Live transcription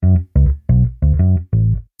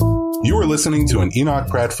You are listening to an Enoch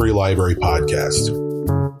Pratt Free Library podcast.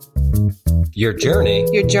 Your journey.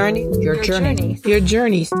 Your journey. Your journey. Your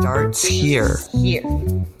journey Starts here. Here.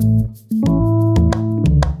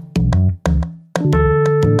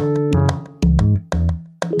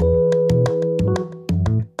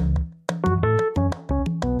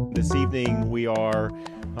 This evening we are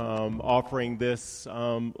offering this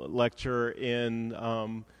lecture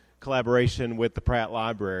in collaboration with the Pratt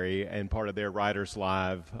Library and part of their Writers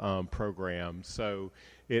Live program. So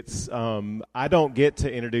it's I don't get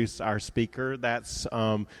to introduce our speaker. That's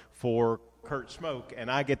for Kurt Schmoke,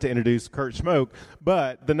 and I get to introduce Kurt Schmoke.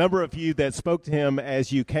 But the number of you that spoke to him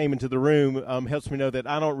as you came into the room helps me know that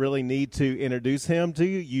I don't really need to introduce him to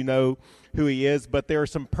you. You know who he is, but there are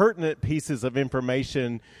some pertinent pieces of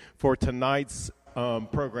information for tonight's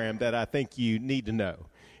program that I think you need to know.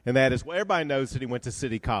 And that is, well, everybody knows that he went to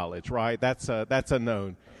City College, right? That's a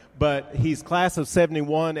known. But he's class of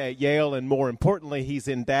 71 at Yale, and more importantly, he's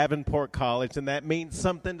in Davenport College, and that means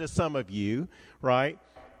something to some of you, right?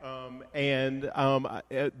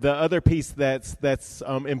 The other piece that's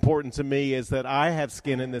important to me is that I have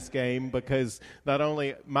skin in this game because not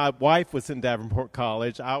only my wife was in Davenport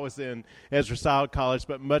College, I was in Ezra Stout College,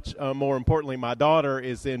 but much more importantly, my daughter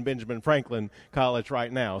is in Benjamin Franklin College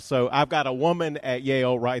right now. So I've got a woman at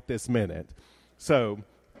Yale right this minute. So,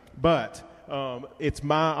 but it's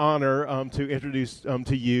my honor to introduce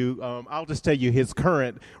to you. I'll just tell you his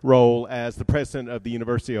current role as the president of the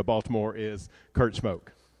University of Baltimore is Kurt Schmoke.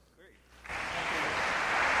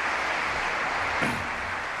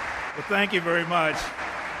 Well, thank you very much.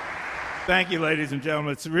 Thank you, ladies and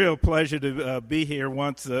gentlemen. It's a real pleasure to be here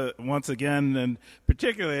once again, and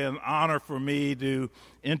particularly an honor for me to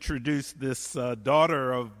introduce this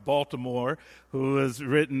daughter of Baltimore, who has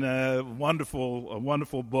written a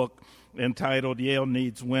wonderful book entitled "Yale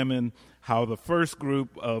Needs Women: How the First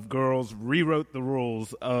Group of Girls Rewrote the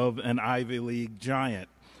Rules of an Ivy League Giant."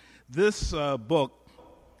 This book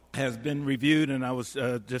has been reviewed, and I was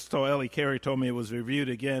just told, Ellie Carey told me it was reviewed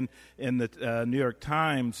again in the New York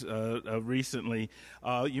Times recently.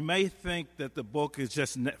 You may think that the book is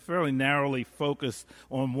just fairly narrowly focused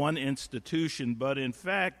on one institution, but in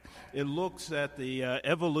fact, it looks at the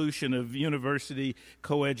evolution of university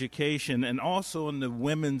coeducation and also in the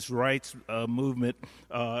women's rights movement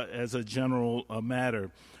as a general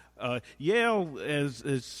matter. Yale,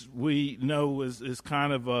 as we know, is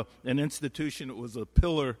kind of an institution that was a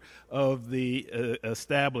pillar of the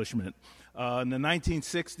establishment. In the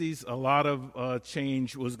 1960s, a lot of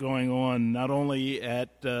change was going on, not only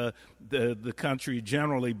at the country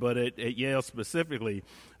generally, but at Yale specifically.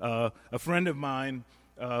 A friend of mine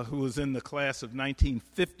who was in the class of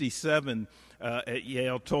 1957 at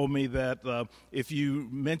Yale told me that if you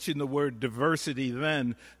mention the word diversity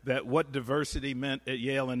then, that what diversity meant at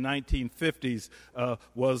Yale in 1950s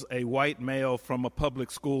was a white male from a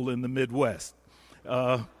public school in the Midwest.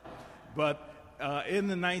 But in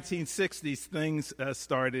the 1960s, things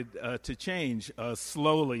started to change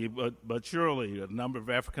slowly but surely. A number of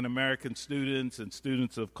African-American students and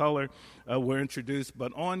students of color were introduced.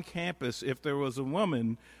 But on campus, if there was a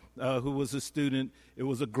woman who was a student, it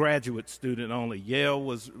was a graduate student only. Yale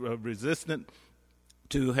was resistant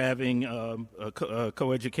to having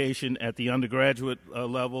coeducation at the undergraduate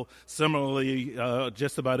level. Similarly,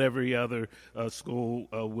 just about every other school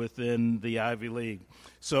within the Ivy League.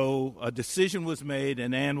 So a decision was made,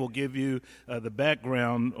 and Ann will give you the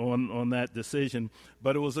background on that decision.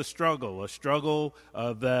 But it was a struggle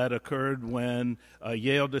that occurred when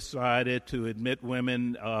Yale decided to admit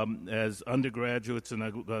women as undergraduates, and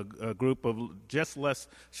a group of just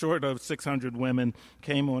short of 600 women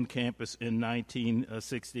came on campus in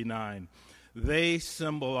 1969. They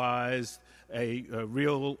symbolized a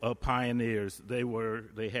real pioneers. They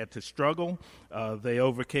had to struggle. They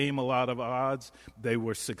overcame a lot of odds. They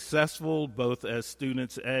were successful both as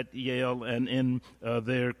students at Yale and in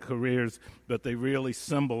their careers, but they really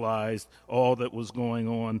symbolized all that was going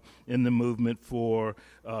on in the movement for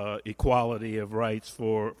equality of rights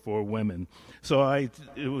for women. So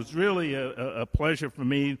it was really a pleasure for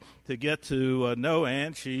me to get to know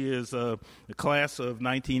Ann. She is a class of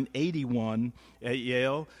 1981 at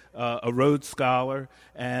Yale, a Rhodes Scholar,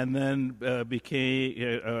 and then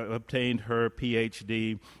obtained her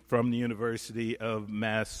PhD from the University of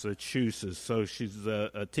Massachusetts. So she's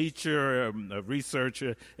a teacher, a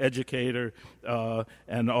researcher, educator,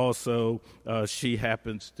 and also she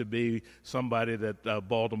happens to be somebody that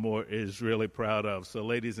Baltimore is really proud of. So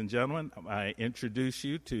ladies and gentlemen, I introduce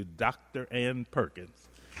you to Dr. Ann Perkins.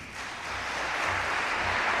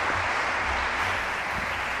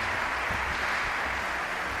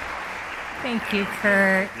 Thank you,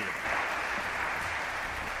 Kurt.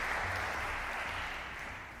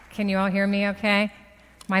 Can you all hear me okay?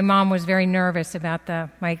 My mom was very nervous about the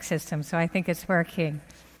mic system, so I think it's working.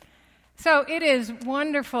 So it is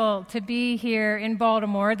wonderful to be here in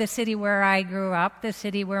Baltimore, the city where I grew up, the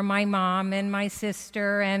city where my mom and my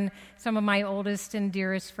sister and some of my oldest and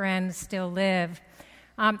dearest friends still live.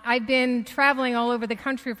 I've been traveling all over the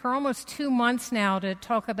country for almost 2 months now to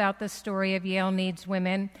talk about the story of Yale Needs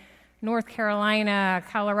Women. North Carolina,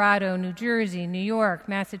 Colorado, New Jersey, New York,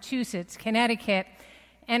 Massachusetts, Connecticut.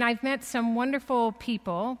 And I've met some wonderful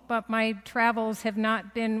people, but my travels have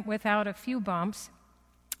not been without a few bumps.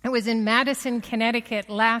 I was in Madison, Connecticut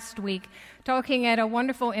last week talking at a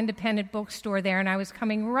wonderful independent bookstore there, and I was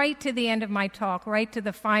coming right to the end of my talk, right to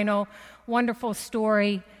the final wonderful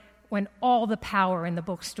story when all the power in the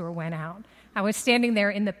bookstore went out. I was standing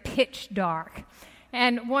there in the pitch dark,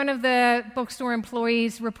 and one of the bookstore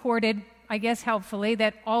employees reported, I guess helpfully,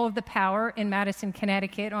 that all of the power in Madison,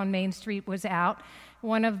 Connecticut on Main Street was out.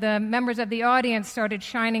 One of the members of the audience started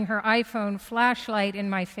shining her iPhone flashlight in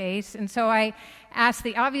my face, and so I asked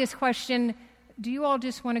the obvious question, do you all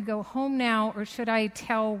just want to go home now, or should I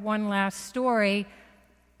tell one last story?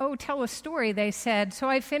 Oh, tell a story, they said. So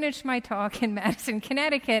I finished my talk in Madison,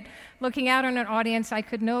 Connecticut, looking out on an audience I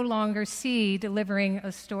could no longer see, delivering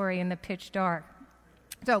a story in the pitch dark.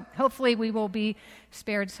 So hopefully we will be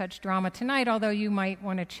spared such drama tonight, although you might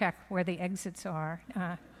want to check where the exits are,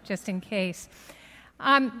 just in case.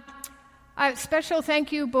 A special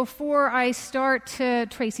thank you before I start to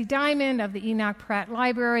Tracy Diamond of the Enoch Pratt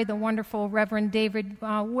Library, the wonderful Reverend David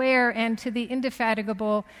Ware, and to the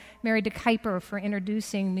indefatigable Mary DeKuyper for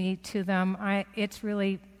introducing me to them. It's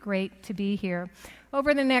really great to be here.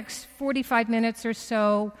 Over the next 45 minutes or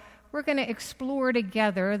so, we're going to explore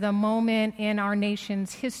together the moment in our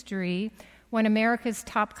nation's history when America's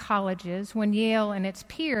top colleges, when Yale and its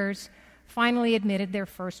peers finally admitted their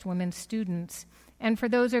first women students. And for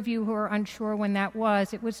those of you who are unsure when that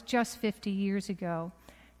was, it was just 50 years ago,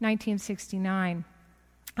 1969.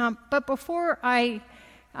 But before I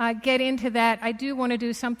get into that, I do want to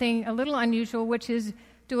do something a little unusual, which is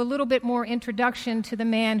do a little bit more introduction to the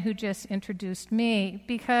man who just introduced me.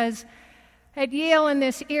 Because at Yale in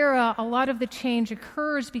this era, a lot of the change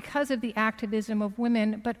occurs because of the activism of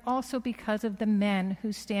women, but also because of the men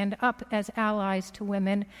who stand up as allies to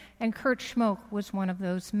women, and Kurt Schmoke was one of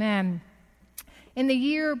those men. In the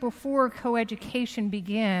year before coeducation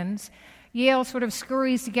begins, Yale sort of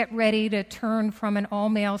scurries to get ready to turn from an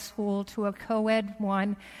all-male school to a co-ed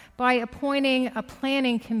one by appointing a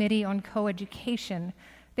planning committee on coeducation.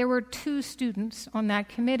 There were 2 students on that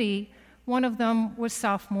committee. One of them was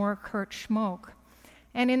sophomore Kurt Schmoke.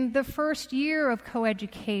 And in the first year of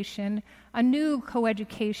coeducation, a new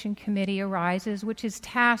coeducation committee arises, which is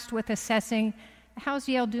tasked with assessing how's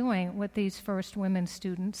Yale doing with these first women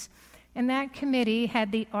students. And that committee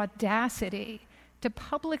had the audacity to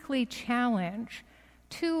publicly challenge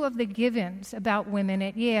 2 of the givens about women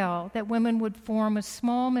at Yale, that women would form a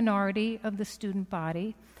small minority of the student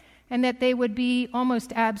body, and that they would be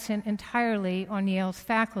almost absent entirely on Yale's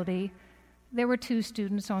faculty. There were 2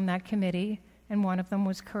 students on that committee, and one of them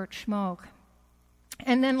was Kurt Schmoke.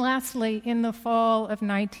 And then lastly, in the fall of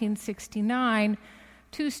 1969,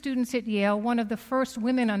 2 students at Yale, one of the first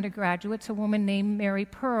women undergraduates, a woman named Mary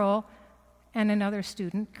Pearl, and another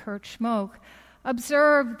student, Kurt Schmoke,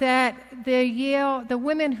 observed that the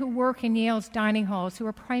women who work in Yale's dining halls, who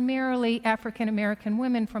are primarily African-American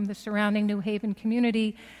women from the surrounding New Haven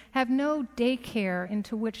community, have no daycare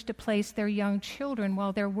into which to place their young children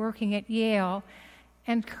while they're working at Yale.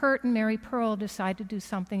 And Kurt and Mary Pearl decide to do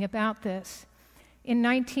something about this. In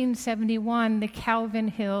 1971, the Calvin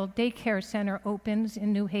Hill Daycare Center opens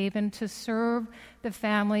in New Haven to serve the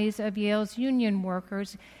families of Yale's union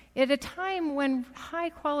workers at a time when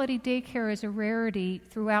high-quality daycare is a rarity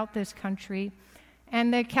throughout this country.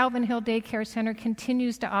 And the Calvin Hill Daycare Center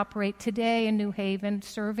continues to operate today in New Haven,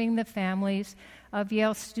 serving the families of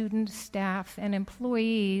Yale students, staff, and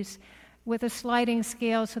employees with a sliding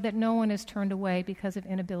scale so that no one is turned away because of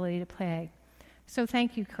inability to pay. So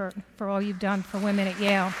thank you, Kurt, for all you've done for women at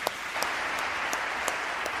Yale.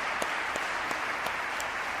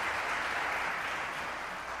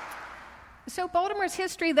 So Baltimore's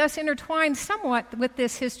history thus intertwines somewhat with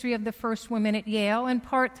this history of the first women at Yale, in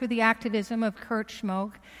part through the activism of Kurt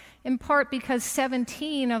Schmoke, in part because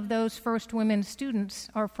 17 of those first women students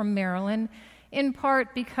are from Maryland, in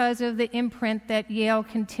part because of the imprint that Yale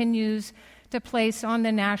continues to place on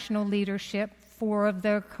the national leadership. 4 of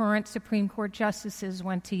the current Supreme Court justices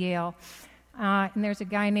went to Yale. And there's a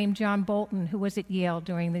guy named John Bolton who was at Yale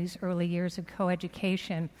during these early years of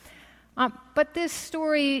coeducation. But this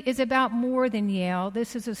story is about more than Yale.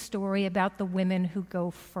 This is a story about the women who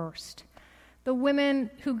go first. The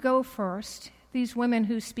women who go first, these women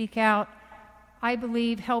who speak out, I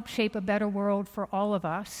believe help shape a better world for all of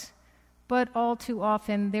us, but all too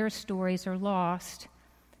often their stories are lost.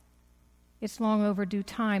 It's long overdue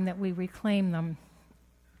time that we reclaim them.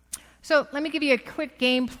 So let me give you a quick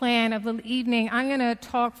game plan of the evening. I'm going to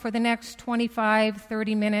talk for the next 25,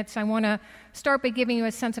 30 minutes. I want to start by giving you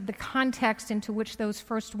a sense of the context into which those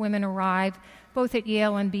first women arrived, both at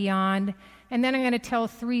Yale and beyond. And then I'm going to tell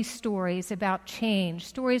 3 stories about change,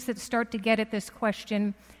 stories that start to get at this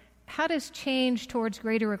question, how does change towards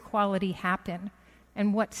greater equality happen,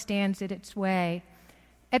 and what stands in its way?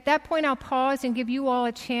 At that point, I'll pause and give you all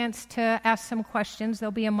a chance to ask some questions.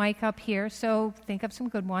 There'll be a mic up here, so think of some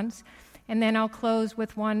good ones. And then I'll close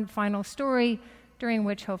with one final story, during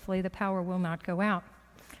which hopefully the power will not go out.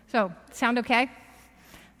 So, sound okay?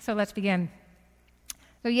 So let's begin.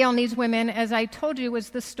 So Yale Needs Women, as I told you,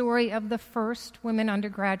 was the story of the first women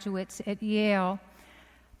undergraduates at Yale.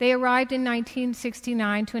 They arrived in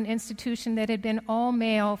 1969 to an institution that had been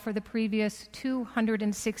all-male for the previous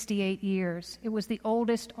 268 years. It was the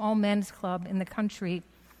oldest all-men's club in the country.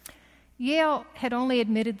 Yale had only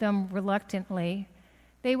admitted them reluctantly.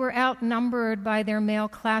 They were outnumbered by their male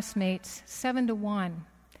classmates, 7-1.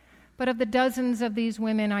 But of the dozens of these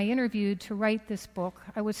women I interviewed to write this book,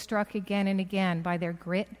 I was struck again and again by their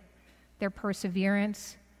grit, their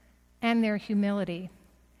perseverance, and their humility.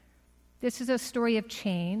 This is a story of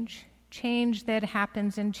change that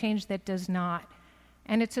happens and change that does not.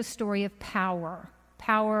 And it's a story of power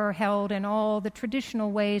held in all the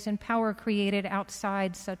traditional ways and power created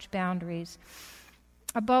outside such boundaries.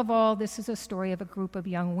 Above all, this is a story of a group of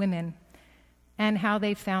young women and how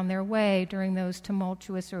they found their way during those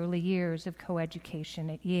tumultuous early years of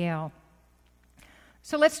coeducation at Yale.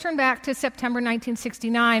 So let's turn back to September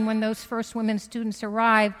 1969 when those first women students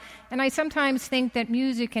arrived. And I sometimes think that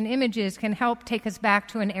music and images can help take us back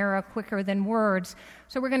to an era quicker than words.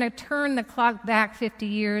 So we're going to turn the clock back 50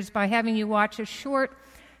 years by having you watch a short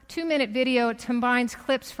 2-minute video. It combines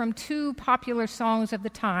clips from 2 popular songs of the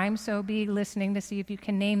time, so be listening to see if you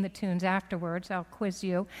can name the tunes afterwards. I'll quiz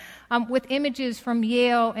you. With images from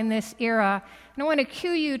Yale in this era. And I want to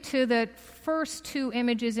cue you to the first 2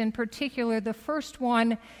 images in particular. The first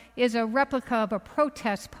one is a replica of a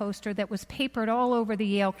protest poster that was papered all over the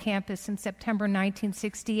Yale campus in September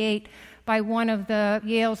 1968 by one of the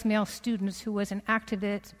Yale's male students who was an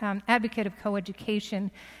activist, advocate of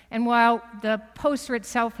coeducation. And while the poster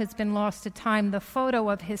itself has been lost to time, the photo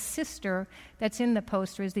of his sister that's in the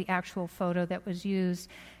poster is the actual photo that was used.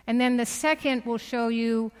 And then the second will show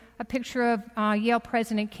you a picture of Yale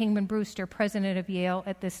President Kingman Brewster, president of Yale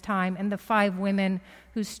at this time, and the 5 women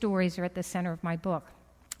whose stories are at the center of my book.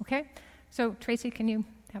 Okay? So, Tracy, can you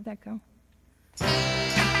have that go?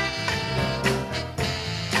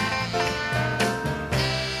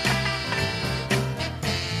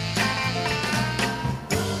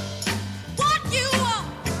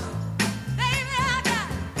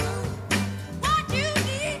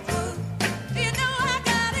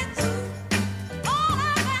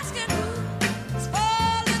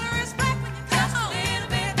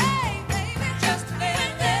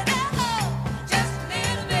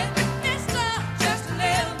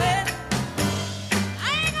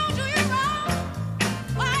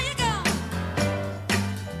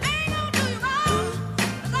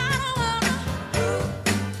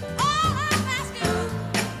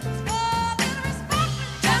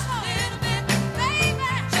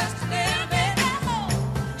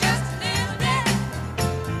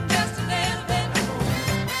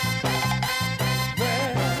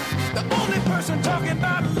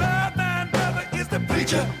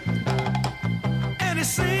 And it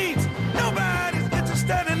seems nobody's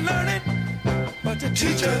interested in learning but the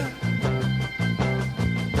teacher.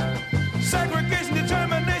 Segregation,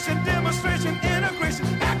 determination, demonstration, integration,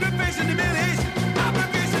 aggravation, humiliation,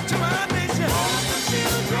 obligation to our nation. All the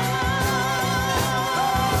children.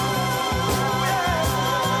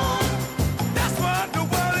 That's what the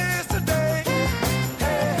world is today.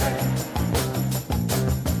 Hey.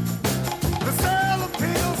 The sale of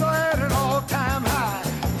pills are at an all-time high.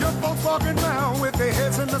 Young folks walking around with their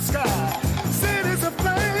heads in the sky. Cities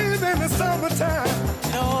aflame in the summertime.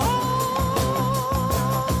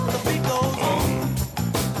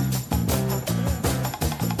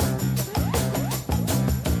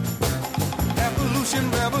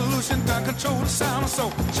 Revolution, gun control the sound of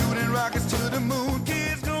soul. Shooting rockets to the moon.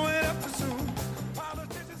 Kids growing up too soon.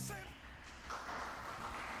 Politicians say...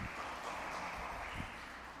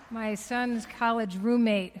 My son's college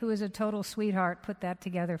roommate, who is a total sweetheart, put that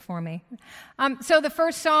together for me. So the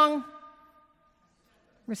first song,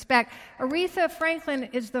 Respect. Aretha Franklin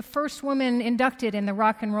is the first woman inducted in the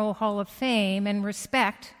Rock and Roll Hall of Fame, and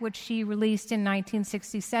Respect, which she released in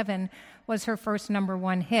 1967, was her first number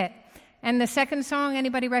one hit. And the second song,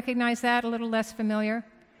 anybody recognize that? A little less familiar?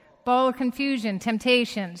 Ball of Confusion,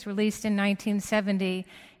 Temptations, released in 1970.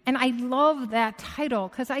 And I love that title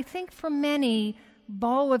because I think for many,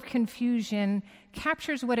 Ball of Confusion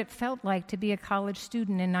captures what it felt like to be a college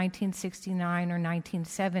student in 1969 or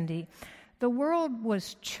 1970. The world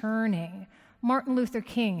was churning. Martin Luther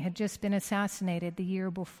King had just been assassinated the year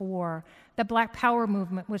before. The Black Power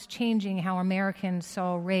movement was changing how Americans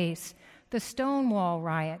saw race. The Stonewall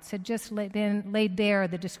riots had just been laid bare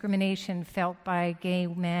the discrimination felt by gay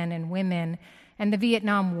men and women. And the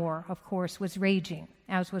Vietnam War, of course, was raging,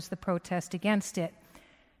 as was the protest against it.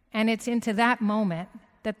 And it's into that moment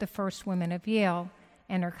that the first women of Yale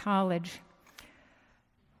enter college.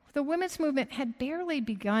 The women's movement had barely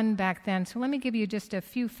begun back then, so let me give you just a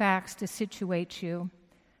few facts to situate you.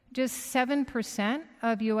 Just 7%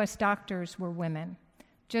 of U.S. doctors were women,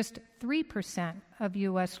 just 3% of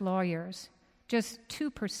U.S. lawyers, just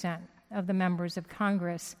 2% of the members of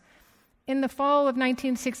Congress. In the fall of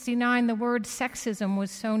 1969, the word sexism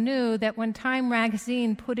was so new that when Time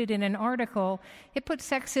magazine put it in an article, it put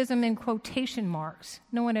sexism in quotation marks.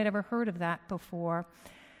 No one had ever heard of that before.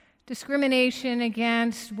 Discrimination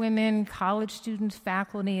against women, college students,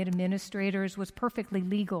 faculty, and administrators was perfectly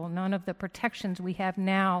legal. None of the protections we have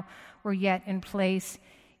now were yet in place.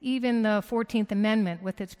 Even the 14th Amendment,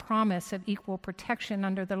 with its promise of equal protection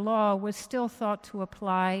under the law, was still thought to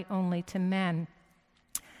apply only to men.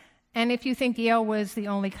 And if you think Yale was the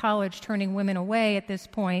only college turning women away at this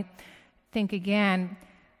point, think again.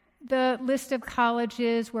 The list of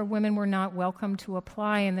colleges where women were not welcome to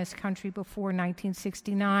apply in this country before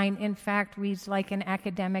 1969, in fact, reads like an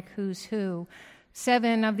academic who's who.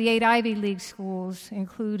 7 of the 8 Ivy League schools,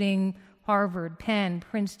 including Harvard, Penn,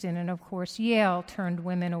 Princeton, and of course Yale, turned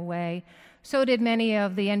women away. So did many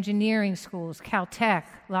of the engineering schools, Caltech,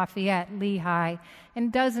 Lafayette, Lehigh,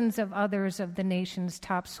 and dozens of others of the nation's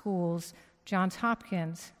top schools, Johns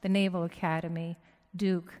Hopkins, the Naval Academy,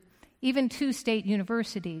 Duke. Even 2 state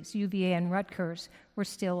universities, UVA and Rutgers, were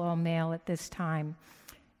still all male at this time.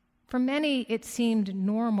 For many, it seemed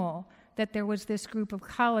normal that there was this group of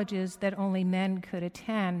colleges that only men could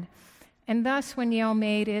attend. And thus, when Yale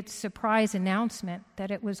made its surprise announcement that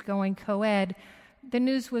it was going co-ed, the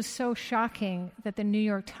news was so shocking that the New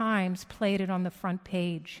York Times played it on the front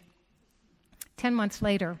page. 10 months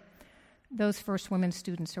later, those first women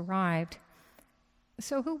students arrived.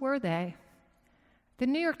 So who were they? The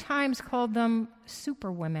New York Times called them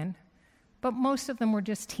superwomen, but most of them were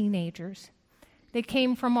just teenagers. They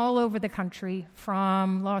came from all over the country,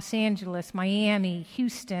 from Los Angeles, Miami,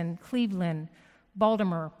 Houston, Cleveland,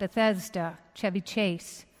 Baltimore, Bethesda, Chevy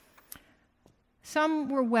Chase. Some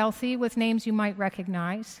were wealthy with names you might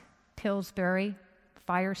recognize, Pillsbury,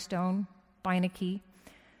 Firestone, Beinecke,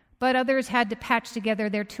 but others had to patch together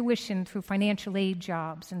their tuition through financial aid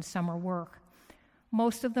jobs and summer work.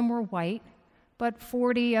 Most of them were white, but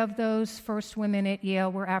 40 of those first women at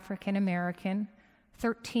Yale were African American,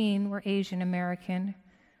 13 were Asian American,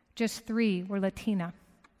 just 3 were Latina.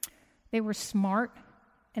 They were smart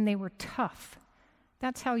and they were tough.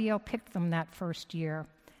 That's how Yale picked them that first year.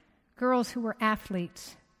 Girls who were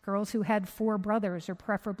athletes, girls who had 4 brothers or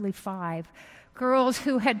preferably 5, girls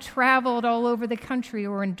who had traveled all over the country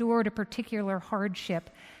or endured a particular hardship.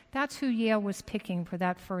 That's who Yale was picking for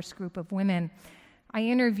that first group of women. I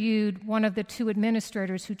interviewed one of the 2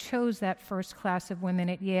 administrators who chose that first class of women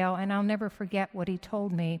at Yale, and I'll never forget what he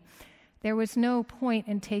told me. There was no point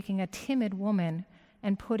in taking a timid woman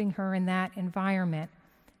and putting her in that environment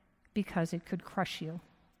because it could crush you.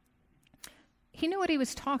 He knew what he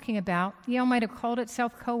was talking about. Yale might have called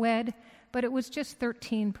itself co-ed, but it was just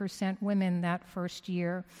 13% women that first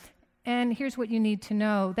year. And here's what you need to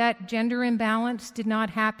know. That gender imbalance did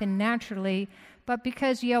not happen naturally, but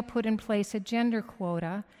because Yale put in place a gender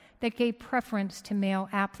quota that gave preference to male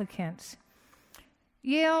applicants.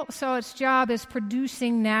 Yale saw its job as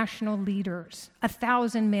producing national leaders,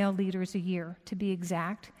 1,000 male leaders a year, to be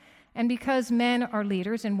exact. And because men are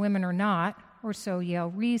leaders and women are not, or so Yale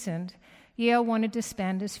reasoned, Yale wanted to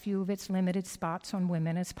spend as few of its limited spots on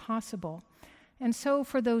women as possible. And so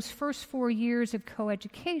for those first 4 years of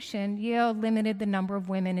coeducation, Yale limited the number of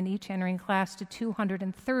women in each entering class to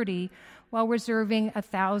 230 while reserving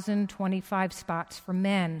 1,025 spots for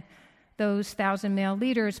men. Those 1,000 male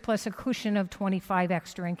leaders plus a cushion of 25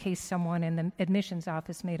 extra in case someone in the admissions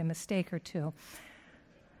office made a mistake or 2.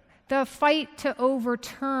 the fight to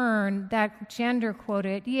overturn that gender quota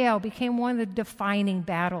at Yale became one of the defining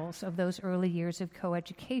battles of those early years of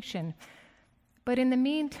coeducation. But in the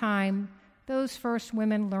meantime, those first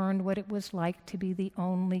women learned what it was like to be the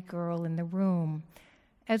only girl in the room.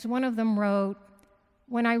 As one of them wrote,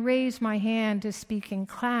 "When I raised my hand to speak in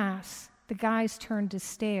class, the guys turned to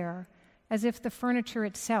stare, as if the furniture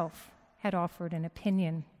itself had offered an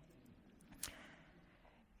opinion."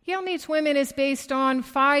 Yale Meets Women is based on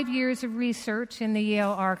 5 years of research in the Yale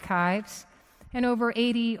archives and over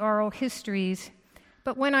 80 oral histories.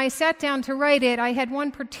 But when I sat down to write it, I had one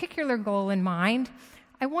particular goal in mind.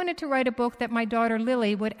 I wanted to write a book that my daughter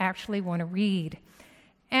Lily would actually want to read.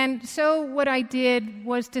 And so what I did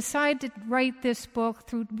was decide to write this book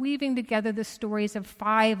through weaving together the stories of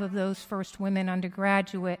 5 of those first women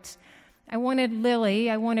undergraduates. I wanted Lily,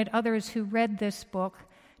 I wanted others who read this book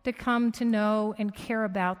to come to know and care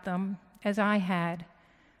about them as I had.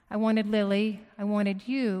 I wanted Lily, I wanted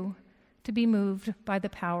you to be moved by the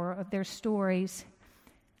power of their stories.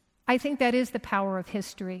 I think that is the power of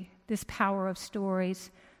history, this power of stories.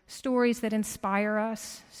 Stories that inspire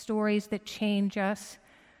us, stories that change us,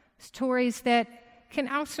 stories that can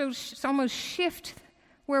also almost shift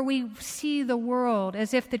where we see the world,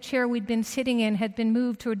 as if the chair we'd been sitting in had been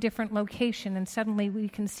moved to a different location and suddenly we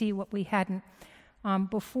can see what we hadn't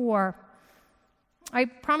before. I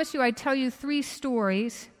promised you I'd tell you 3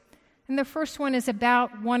 stories, and the first one is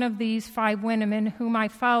about one of these 5 women whom I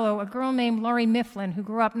follow, a girl named Laurie Mifflin, who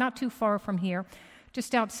grew up not too far from here,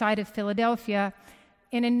 just outside of Philadelphia,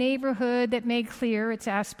 in a neighborhood that made clear its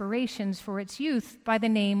aspirations for its youth by the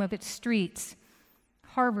name of its streets: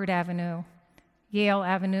 Harvard Avenue, Yale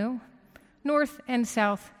Avenue, North and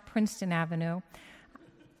South Princeton Avenue.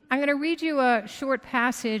 I'm going to read you a short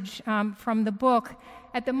passage from the book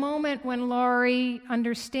at the moment when Laurie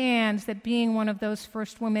understands that being one of those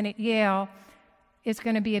first women at Yale is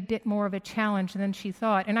going to be a bit more of a challenge than she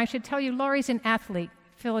thought. And I should tell you, Laurie's an athlete.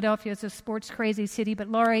 Philadelphia is a sports-crazy city, but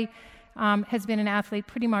Laurie has been an athlete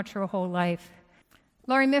pretty much her whole life.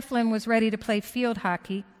 Laurie Mifflin was ready to play field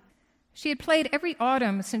hockey. She had played every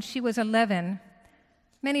autumn since she was 11.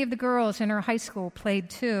 Many of the girls in her high school played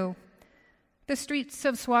too. The streets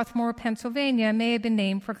of Swarthmore, Pennsylvania may have been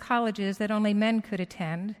named for colleges that only men could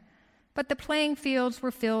attend, but the playing fields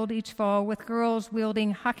were filled each fall with girls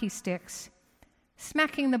wielding hockey sticks,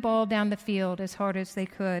 smacking the ball down the field as hard as they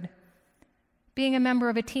could. Being a member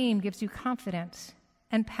of a team gives you confidence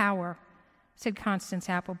and power, said Constance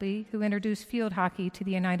Appleby, who introduced field hockey to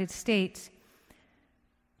the United States.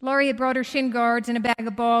 Laurie had brought her shin guards and a bag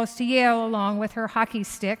of balls to Yale along with her hockey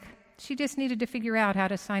stick. She just needed to figure out how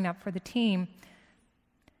to sign up for the team.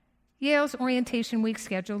 Yale's orientation week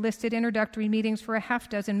schedule listed introductory meetings for a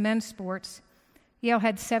half-dozen men's sports. Yale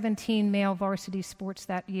had 17 male varsity sports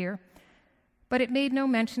that year, but it made no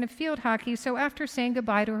mention of field hockey, so after saying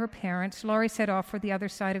goodbye to her parents, Laurie set off for the other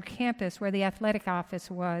side of campus where the athletic office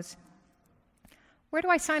was. "Where do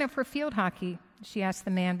I sign up for field hockey?" she asked the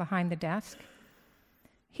man behind the desk.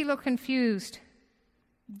 He looked confused.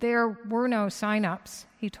 There were no sign-ups,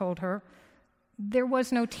 he told her. There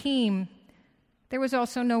was no team. There was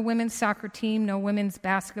also no women's soccer team, no women's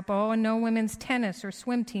basketball, and no women's tennis or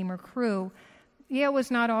swim team or crew. Yale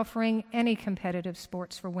was not offering any competitive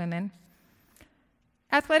sports for women.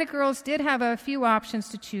 Athletic girls did have a few options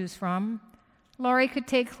to choose from. Laurie could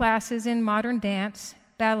take classes in modern dance,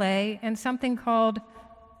 ballet, and something called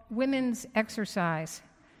women's exercise,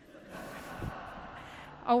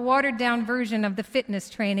 a watered-down version of the fitness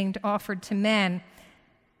training offered to men.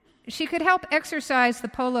 She could help exercise the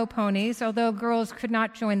polo ponies, although girls could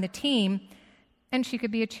not join the team, and she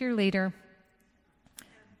could be a cheerleader.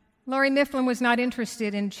 Laurie Mifflin was not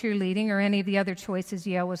interested in cheerleading or any of the other choices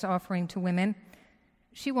Yale was offering to women.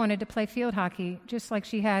 She wanted to play field hockey, just like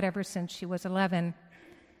she had ever since she was 11.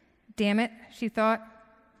 Damn it, she thought,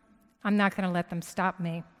 I'm not going to let them stop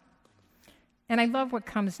me. And I love what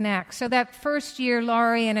comes next. So that first year,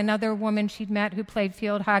 Laurie and another woman she'd met who played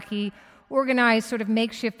field hockey organized sort of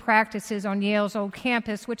makeshift practices on Yale's old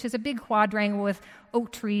campus, which is a big quadrangle with oak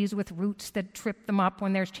trees with roots that trip them up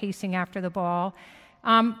when they're chasing after the ball.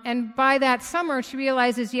 And by that summer, she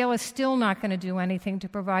realizes Yale is still not going to do anything to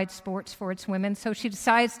provide sports for its women, so she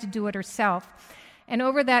decides to do it herself. And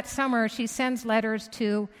over that summer, she sends letters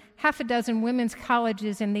to half a dozen women's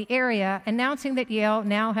colleges in the area announcing that Yale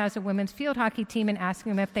now has a women's field hockey team and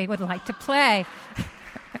asking them if they would like to play.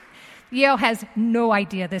 Yale has no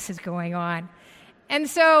idea this is going on. And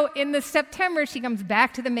so in the September, she comes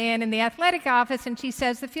back to the man in the athletic office, and she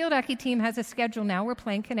says, the field hockey team has a schedule now. We're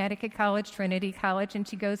playing Connecticut College, Trinity College, and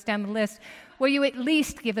she goes down the list. Will you at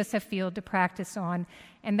least give us a field to practice on?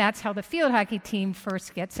 And that's how the field hockey team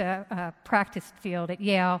first gets a practice field at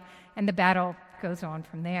Yale, and the battle goes on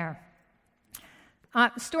from there.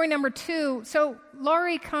 Story number 2. So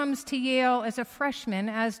Laurie comes to Yale as a freshman,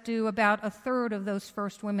 as do about a third of those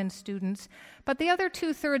first women students. But the other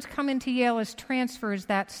 2/3 come into Yale as transfers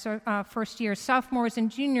that first year, sophomores and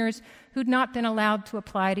juniors who'd not been allowed to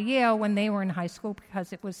apply to Yale when they were in high school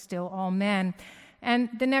because it was still all men. And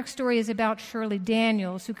the next story is about Shirley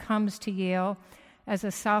Daniels, who comes to Yale as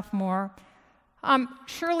a sophomore.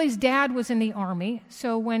 Shirley's dad was in the Army,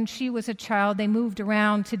 so when she was a child, they moved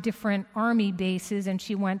around to different Army bases, and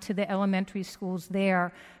she went to the elementary schools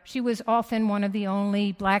there. She was often one of the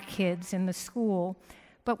only black kids in the school.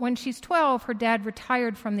 But when she's 12, her dad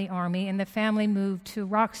retired from the Army, and the family moved to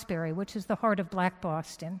Roxbury, which is the heart of Black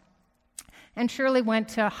Boston. And Shirley went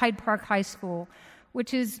to Hyde Park High School,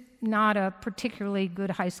 which is not a particularly good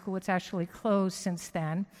high school. It's actually closed since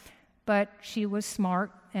then. But she was smart,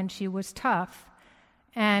 and she was tough.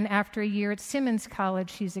 And after a year at Simmons College,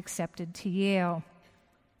 she's accepted to Yale.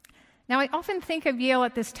 Now, I often think of Yale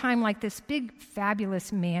at this time like this big,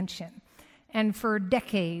 fabulous mansion. And for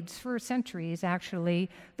decades, for centuries actually,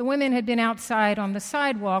 the women had been outside on the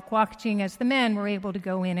sidewalk watching as the men were able to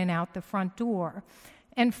go in and out the front door.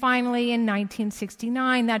 And finally, in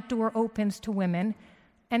 1969, that door opens to women.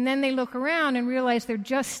 And then they look around and realize they're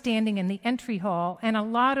just standing in the entry hall. And a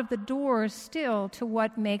lot of the doors still to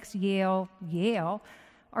what makes Yale, Yale,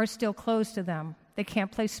 are still closed to them. They can't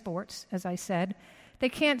play sports, as I said. They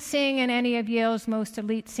can't sing in any of Yale's most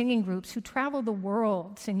elite singing groups who travel the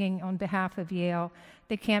world singing on behalf of Yale.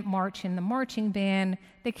 They can't march in the marching band.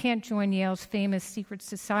 They can't join Yale's famous secret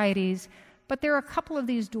societies. But there are a couple of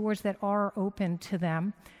these doors that are open to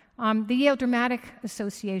them. The Yale Dramatic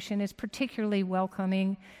Association is particularly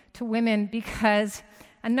welcoming to women because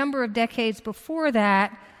a number of decades before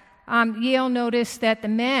that, Yale noticed that the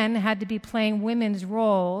men had to be playing women's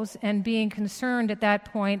roles, and being concerned at that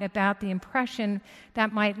point about the impression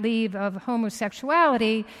that might leave of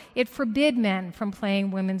homosexuality, it forbid men from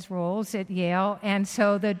playing women's roles at Yale. And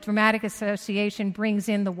so the Dramatic Association brings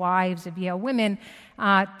in the wives of Yale women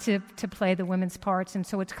to play the women's parts, and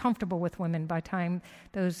so it's comfortable with women by the time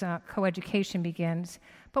those coeducation begins.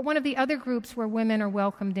 But one of the other groups where women are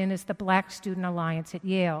welcomed in is the Black Student Alliance at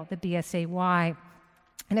Yale, the BSAY.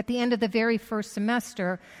 And at the end of the very first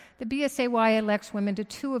semester, the BSAY elects women to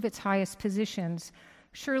 2 of its highest positions.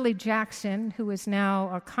 Shirley Jackson, who is now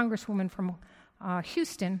a congresswoman from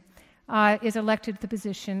Houston, is elected to the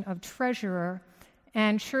position of treasurer.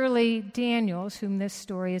 And Shirley Daniels, whom this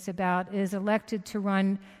story is about, is elected to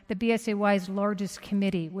run the BSAY's largest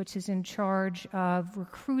committee, which is in charge of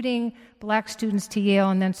recruiting black students to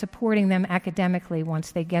Yale and then supporting them academically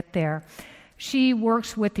once they get there. She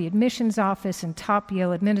works with the admissions office and top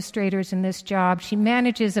Yale administrators in this job. She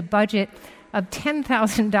manages a budget of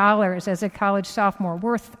 $10,000 as a college sophomore,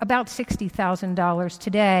 worth about $60,000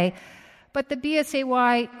 today. But the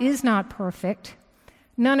BSAY is not perfect.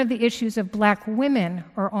 None of the issues of black women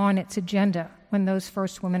are on its agenda when those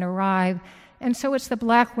first women arrive. And so it's the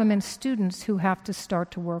black women students who have to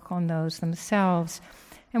start to work on those themselves.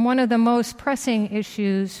 And one of the most pressing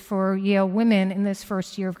issues for Yale women in this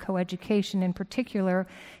first year of coeducation in particular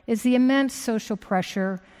is the immense social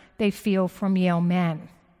pressure they feel from Yale men.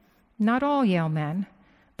 Not all Yale men,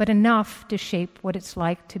 but enough to shape what it's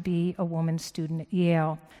like to be a woman student at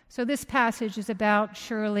Yale. So this passage is about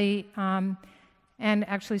Shirley and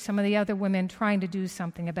actually some of the other women trying to do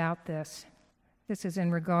something about this. This is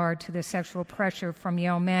in regard to the sexual pressure from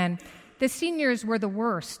Yale men. The seniors were the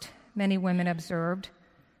worst, many women observed.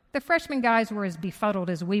 The freshman guys were as befuddled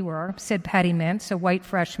as we were, said Patty Mintz, a white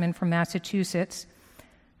freshman from Massachusetts.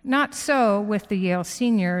 Not so with the Yale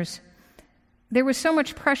seniors. There was so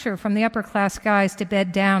much pressure from the upper-class guys to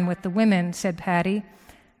bed down with the women, said Patty.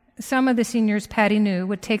 Some of the seniors, Patty knew,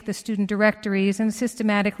 would take the student directories and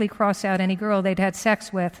systematically cross out any girl they'd had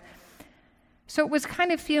sex with. So it was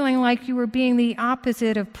kind of feeling like you were being the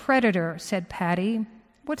opposite of predator, said Patty.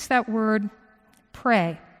 What's that word?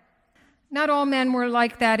 Prey. Not all men were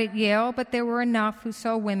like that at Yale, but there were enough who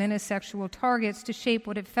saw women as sexual targets to shape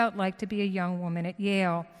what it felt like to be a young woman at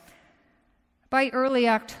Yale. By early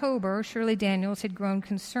October, Shirley Daniels had grown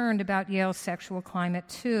concerned about Yale's sexual climate,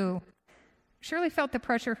 too. Shirley felt the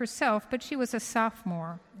pressure herself, but she was a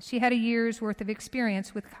sophomore. She had a year's worth of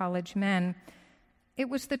experience with college men. It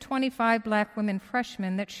was the 25 black women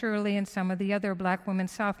freshmen that Shirley and some of the other black women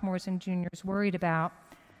sophomores and juniors worried about.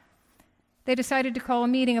 They decided to call a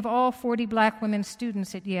meeting of all 40 black women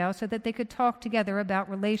students at Yale so that they could talk together about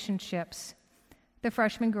relationships. The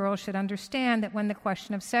freshman girls should understand that when the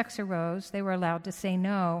question of sex arose, they were allowed to say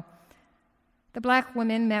no. The black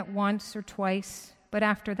women met once or twice, but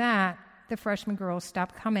after that, the freshman girls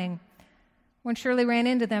stopped coming. When Shirley ran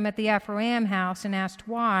into them at the Afro-Am house and asked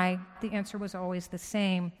why, the answer was always the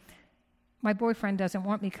same. My boyfriend doesn't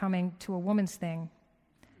want me coming to a woman's thing.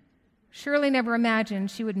 Shirley never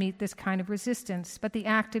imagined she would meet this kind of resistance, but the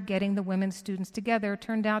act of getting the women students together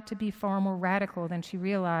turned out to be far more radical than she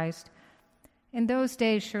realized. In those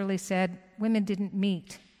days, Shirley said, women didn't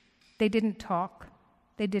meet. They didn't talk.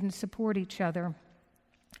 They didn't support each other.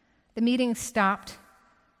 The meeting stopped.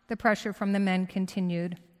 The pressure from the men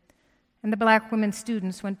continued. And the black women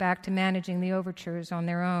students went back to managing the overtures on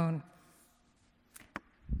their own.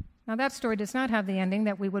 Now, that story does not have the ending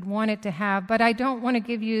that we would want it to have, but I don't want to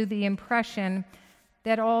give you the impression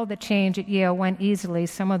that all the change at Yale went easily.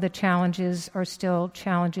 Some of the challenges are still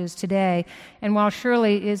challenges today. And while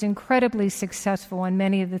Shirley is incredibly successful in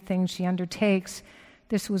many of the things she undertakes,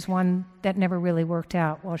 this was one that never really worked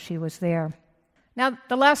out while she was there. Now,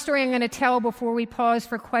 the last story I'm going to tell before we pause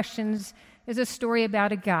for questions is a story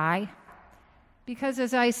about a guy. Because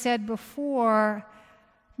as I said before,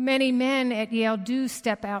 many men at Yale do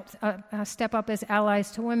step up as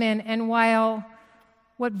allies to women, and while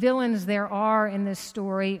what villains there are in this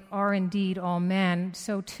story are indeed all men,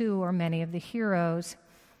 so too are many of the heroes.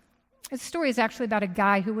 This story is actually about a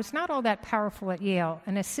guy who was not all that powerful at Yale,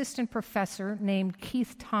 an assistant professor named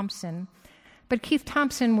Keith Thompson, but Keith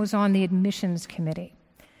Thompson was on the admissions committee.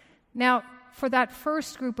 Now, for that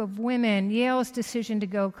first group of women, Yale's decision to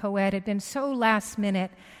go co-ed had been so last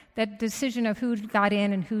minute that decision of who got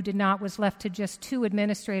in and who did not was left to just two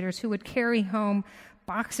administrators who would carry home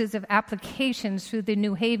boxes of applications through the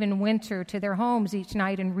New Haven winter to their homes each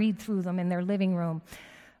night and read through them in their living room.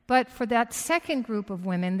 But for that second group of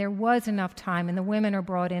women, there was enough time, and the women are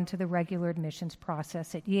brought into the regular admissions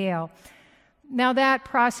process at Yale. Now, that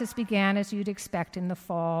process began, as you'd expect, in the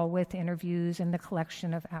fall with interviews and the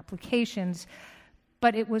collection of applications.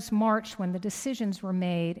 But it was March when the decisions were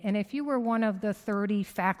made. And if you were one of the 30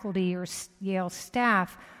 faculty or Yale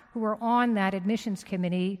staff who were on that admissions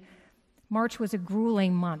committee, March was a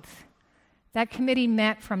grueling month. That committee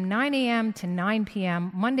met from 9 a.m. to 9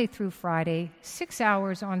 p.m., Monday through Friday, 6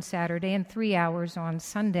 hours on Saturday and 3 hours on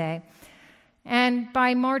Sunday. And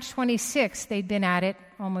by March 26th, they'd been at it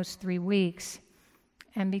almost 3 weeks.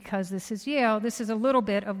 And because this is Yale, this is a little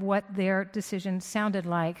bit of what their decision sounded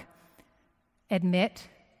like. Admit,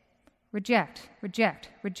 reject, reject,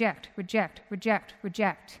 reject, reject, reject,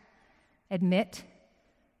 reject. Admit,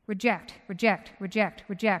 reject, reject, reject,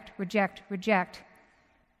 reject, reject, reject.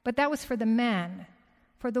 But that was for the men.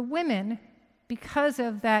 For the women, because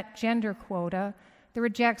of that gender quota, the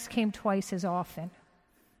rejects came twice as often.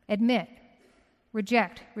 Admit,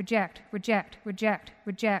 reject, reject, reject, reject,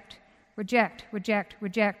 reject, reject, reject,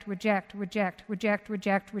 reject, reject, reject, reject,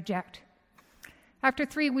 reject, reject. After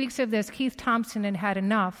 3 weeks of this, Keith Thompson had had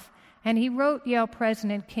enough, and he wrote Yale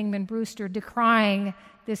President Kingman Brewster decrying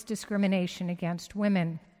this discrimination against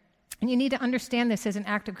women. And you need to understand this as an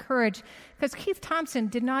act of courage, because Keith Thompson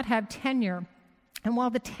did not have tenure. And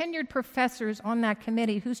while the tenured professors on that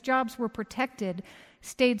committee, whose jobs were protected,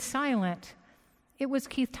 stayed silent, it was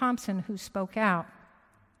Keith Thompson who spoke out.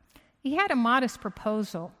 He had a modest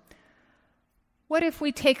proposal. What if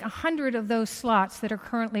we take 100 of those slots that are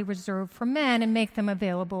currently reserved for men and make them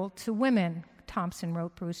available to women? Thompson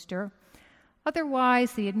wrote Brewster.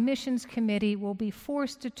 Otherwise, the admissions committee will be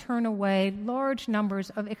forced to turn away large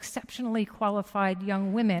numbers of exceptionally qualified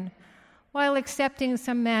young women while accepting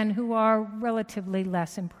some men who are relatively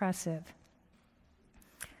less impressive.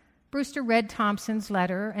 Brewster read Thompson's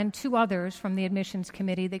letter and 2 others from the admissions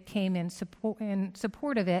committee that came in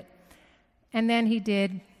support of it, and then he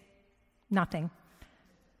did nothing.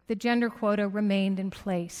 The gender quota remained in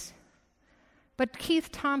place. But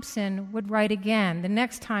Keith Thompson would write again, the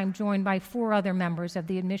next time joined by 4 other members of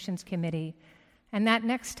the admissions committee, and that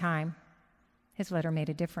next time, his letter made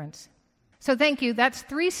a difference. So thank you. That's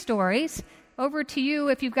 3 stories. Over to you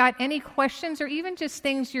if you've got any questions or even just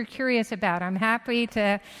things you're curious about. I'm happy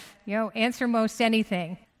to, answer most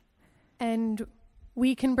anything. And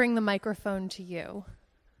we can bring the microphone to you.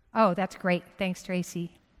 Oh, that's great. Thanks,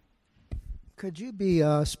 Tracy. Could you be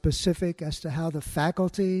specific as to how the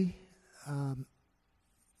faculty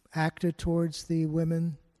acted towards the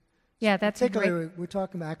women? Yeah, that's particularly, we're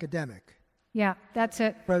talking about academic. Yeah, that's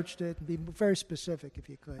it. Approached it. Be very specific if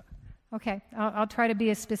you could. Okay, I'll try to be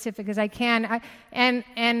as specific as I can.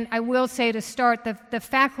 And I will say to start, the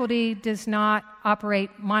faculty does not operate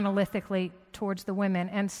monolithically towards the women,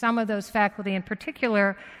 and some of those faculty in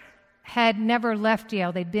particular had never left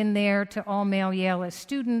Yale. They'd been there to all-male Yale as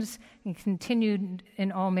students and continued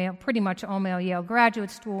in all-male, pretty much all-male Yale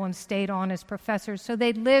graduate school and stayed on as professors. So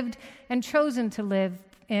they'd lived and chosen to live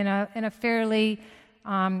in a fairly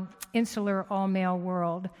insular all-male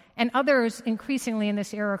world. And others increasingly in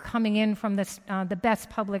this era coming in from the best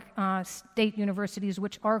public state universities,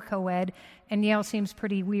 which are co-ed, and Yale seems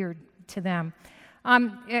pretty weird to them.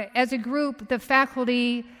 As a group, the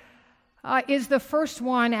faculty is the first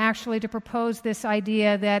one actually to propose this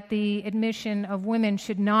idea that the admission of women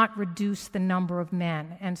should not reduce the number of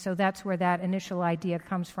men. And so that's where that initial idea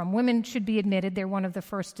comes from. Women should be admitted. They're one of the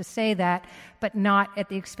first to say that, but not at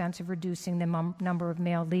the expense of reducing the number of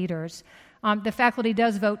male leaders. The faculty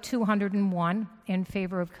does vote 201 in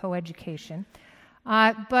favor of coeducation.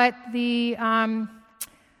 But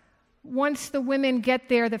once the women get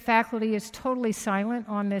there, the faculty is totally silent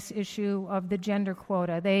on this issue of the gender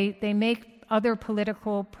quota. They make other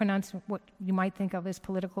political what you might think of as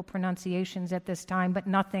political pronunciations at this time, but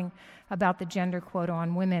nothing about the gender quota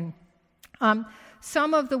on women.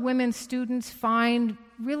 Some of the women students find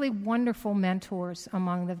really wonderful mentors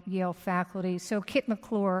among the Yale faculty. So Kit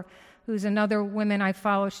McClure, who's another woman I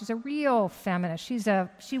follow, she's a real feminist.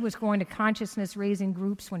 She was going to consciousness-raising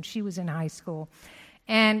groups when she was in high school.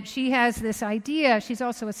 And she has this idea, she's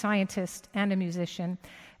also a scientist and a musician,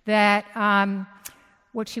 that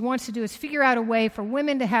what she wants to do is figure out a way for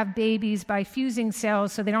women to have babies by fusing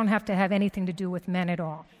cells so they don't have to have anything to do with men at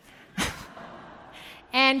all.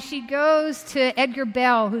 And she goes to Edgar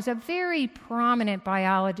Bell, who's a very prominent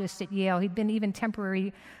biologist at Yale. He'd been even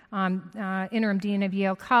temporary interim dean of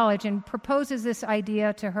Yale College, and proposes this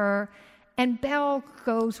idea to her. And Bell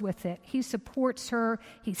goes with it. He supports her.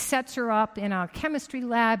 He sets her up in a chemistry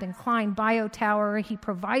lab in Klein Biotower. He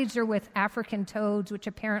provides her with African toads, which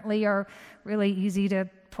apparently are really easy to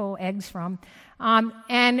pull eggs from,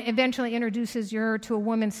 and eventually introduces her to a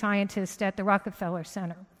woman scientist at the Rockefeller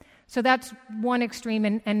Center. So that's one extreme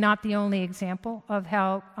and not the only example of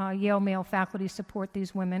how Yale male faculty support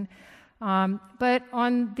these women. But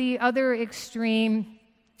on the other extreme,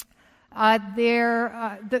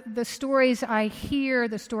 the stories I hear,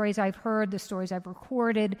 the stories I've heard, the stories I've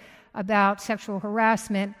recorded about sexual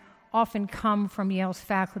harassment often come from Yale's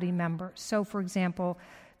faculty members. So, for example,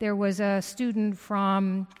 there was a student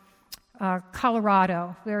from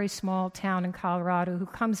Colorado, very small town in Colorado, who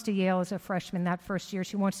comes to Yale as a freshman that first year.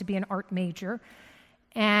 She wants to be an art major.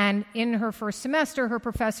 And in her first semester, her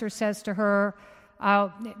professor says to her,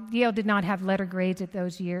 Yale did not have letter grades at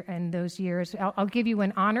those years. I'll give you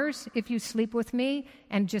an honors if you sleep with me,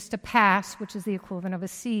 and just a pass, which is the equivalent of a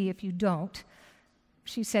C if you don't.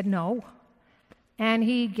 She said no. And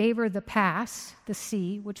he gave her the pass, the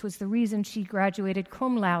C, which was the reason she graduated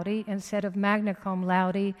cum laude instead of magna cum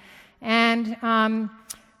laude. And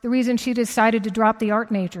the reason she decided to drop the art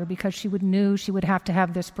major, because she knew she would have to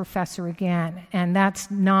have this professor again. And that's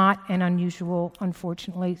not an unusual,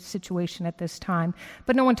 unfortunately, situation at this time.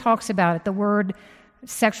 But no one talks about it. The word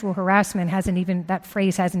sexual harassment that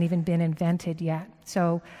phrase hasn't even been invented yet.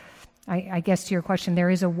 So I guess to your question, there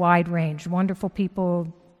is a wide range. Wonderful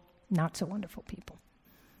people, not so wonderful people.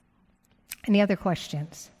 Any other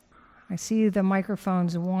questions? I see the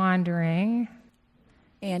microphones wandering.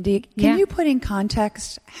 Andy, can you put in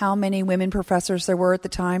context how many women professors there were at the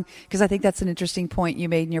time? Because I think that's an interesting point you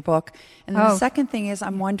made in your book. And then the second thing is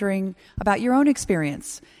I'm wondering about your own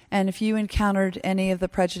experience and if you encountered any of the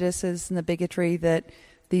prejudices and the bigotry that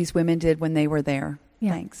these women did when they were there.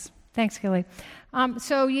 Yeah. Thanks. Thanks, Gilly.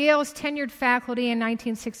 So Yale's tenured faculty in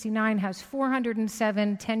 1969 has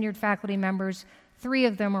 407 tenured faculty members. 3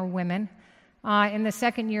 of them are women. In the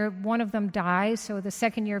second year, one of them dies. So the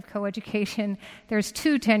second year of coeducation, there's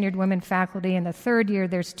 2 tenured women faculty. In the third year,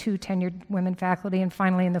 there's 2 tenured women faculty. And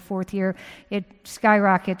finally, in the fourth year, it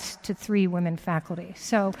skyrockets to 3 women faculty.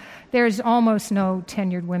 So there's almost no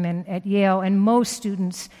tenured women at Yale. And most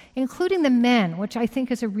students, including the men, which I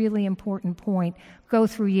think is a really important point, go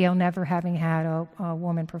through Yale never having had a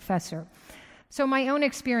woman professor. So my own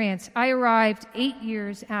experience, I arrived 8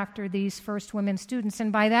 years after these first women students, and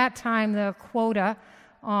by that time the quota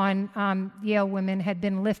on Yale women had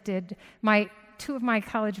been lifted. 2 of my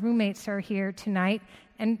college roommates are here tonight,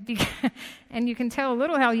 and you can tell a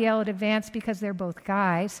little how Yale had advanced because they're both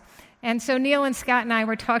guys. And so Neil and Scott and I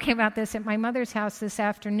were talking about this at my mother's house this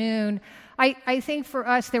afternoon. I think for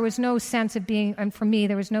us there was no sense of being, and for me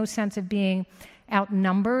there was no sense of being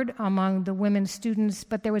outnumbered among the women students,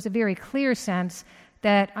 but there was a very clear sense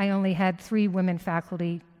that I only had 3 women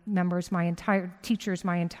faculty members, teachers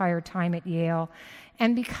my entire time at Yale.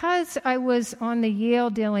 And because I was on the Yale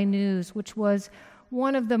Daily News, which was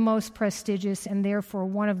one of the most prestigious and therefore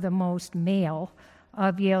one of the most male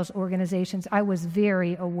of Yale's organizations, I was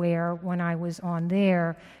very aware when I was on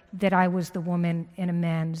there that I was the woman in a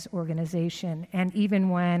men's organization. And even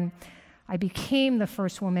when I became the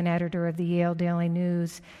first woman editor of the Yale Daily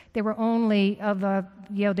News, there were only, of a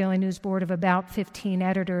Yale Daily News board of about 15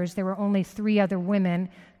 editors, there were only 3 other women.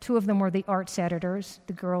 2 of them were the arts editors,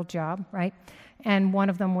 the girl job, right? And one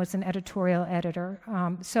of them was an editorial editor.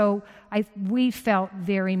 So we felt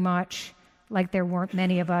very much like there weren't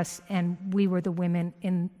many of us, and we were the women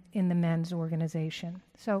in the men's organization.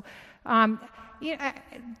 So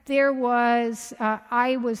there was,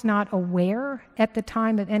 I was not aware at the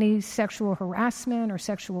time of any sexual harassment or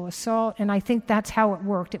sexual assault, and I think that's how it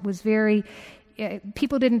worked. It was very,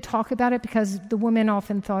 people didn't talk about it because the women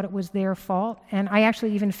often thought it was their fault, and I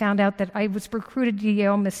actually even found out that I was recruited to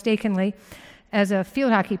Yale mistakenly as a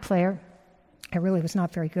field hockey player. I really was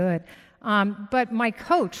not very good. But my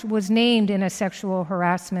coach was named in a sexual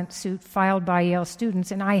harassment suit filed by Yale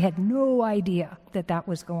students, and I had no idea that that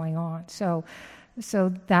was going on. So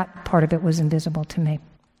that part of it was invisible to me.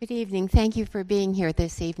 Good evening. Thank you for being here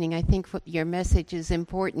this evening. I think your message is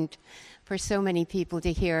important for so many people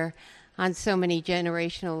to hear on so many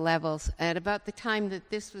generational levels. At about the time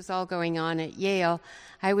that this was all going on at Yale,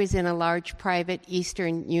 I was in a large private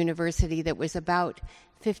Eastern university that was about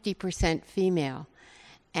 50% female.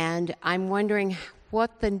 And I'm wondering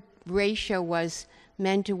what the ratio was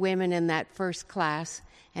men to women in that first class,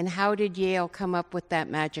 and how did Yale come up with that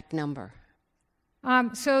magic number?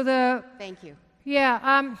 Thank you.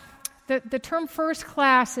 Yeah, the term first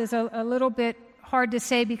class is a little bit hard to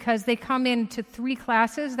say because they come into 3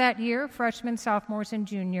 classes that year, freshmen, sophomores, and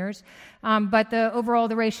juniors. But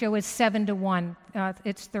the ratio is 7-1.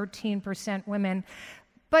 It's 13% women.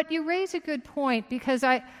 But you raise a good point because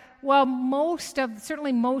while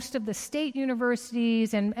certainly most of the state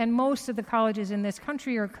universities and most of the colleges in this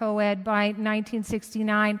country are co-ed by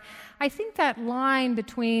 1969, I think that line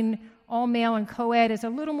between all male and co-ed is a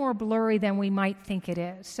little more blurry than we might think it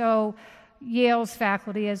is. So Yale's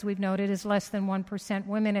faculty, as we've noted, is less than 1%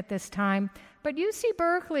 women at this time. But UC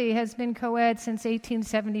Berkeley has been co-ed since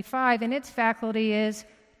 1875, and its faculty is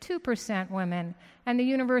 2% women. And the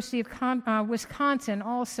University of Wisconsin,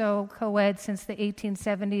 also co-ed since the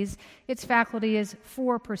 1870s, its faculty is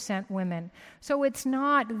 4% women. So it's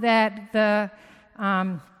not that the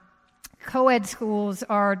co-ed schools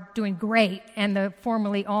are doing great and the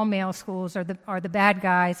formerly all-male schools are the bad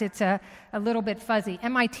guys. It's a little bit fuzzy.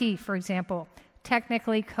 MIT, for example,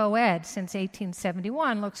 technically co-ed since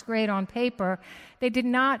 1871, looks great on paper. They did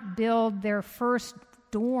not build their first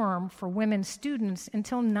dorm for women students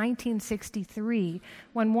until 1963,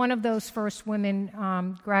 when one of those first women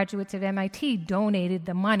graduates of MIT donated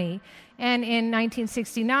the money. And in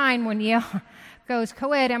 1969, when Yale goes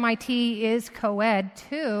co-ed, MIT is co-ed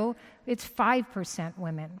too. It's 5%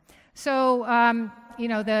 women. So,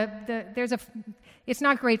 it's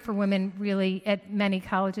not great for women really at many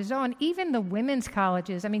colleges. Oh, and even the women's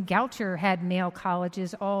colleges. I mean, Goucher had male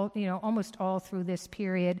colleges almost all through this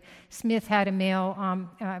period. Smith had a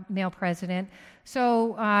male president.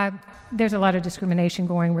 So there's a lot of discrimination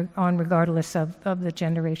going on regardless of the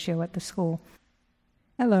gender ratio at the school.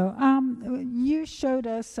 Hello. You showed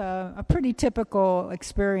us a pretty typical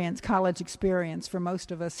experience, college experience, for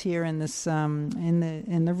most of us here in this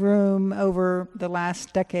in the room over the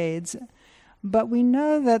last decades. But we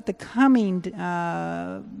know that the coming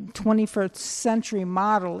 21st century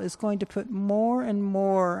model is going to put more and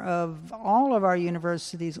more of all of our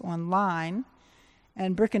universities online,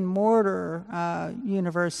 and brick and mortar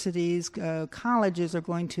universities, colleges are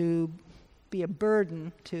going to be a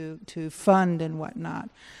burden to fund and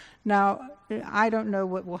whatnot. Now, I don't know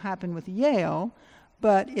what will happen with Yale,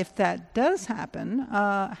 but if that does happen,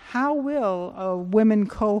 how will a women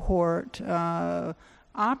cohort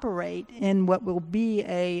operate in what will be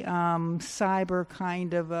a cyber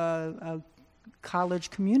kind of a college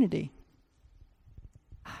community?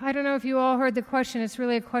 I don't know if you all heard the question. It's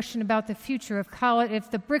really a question about the future of college.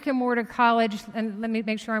 If the brick and mortar college, and let me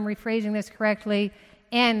make sure I'm rephrasing this correctly,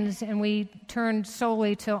 ends and we turn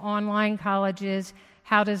solely to online colleges,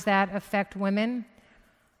 how does that affect women?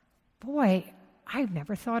 Boy, I've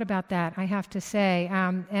never thought about that, I have to say.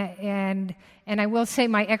 And I will say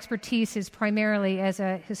my expertise is primarily as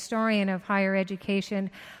a historian of higher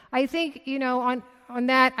education. I think, on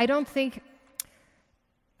that, I don't think...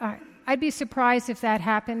 I'd be surprised if that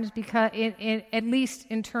happens, because at least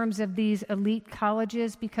in terms of these elite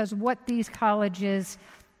colleges, because what these colleges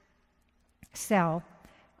sell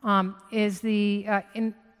is the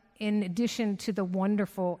in addition to the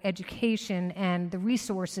wonderful education and the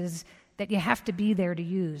resources that you have to be there to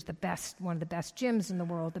use, one of the best gyms in the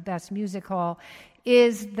world, the best music hall,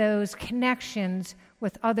 is those connections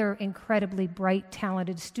with other incredibly bright,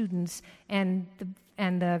 talented students and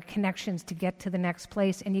the connections to get to the next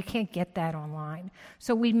place, and you can't get that online.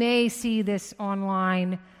 So we may see this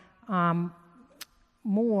online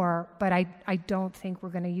more, but I don't think we're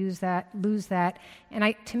going to lose that.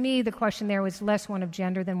 And to me, the question there was less one of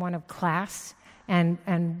gender than one of class,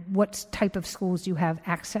 and what type of schools you have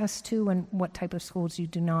access to and what type of schools you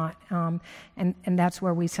do not. And that's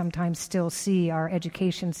where we sometimes still see our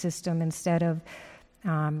education system, instead of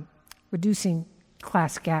reducing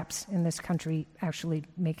class gaps in this country, actually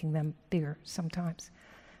making them bigger sometimes.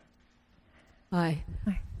 Hi.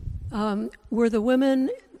 Were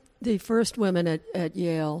the first women at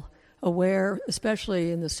Yale, aware,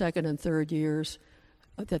 especially in the second and third years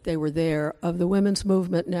that they were there, of the women's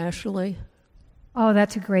movement nationally? Oh,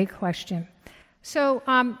 that's a great question. So,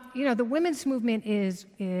 the women's movement is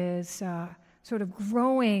sort of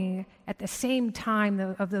growing at the same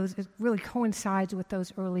time of those. It really coincides with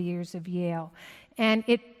those early years of Yale. And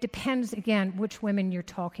it depends, again, which women you're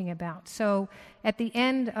talking about. So at the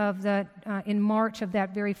end of in March of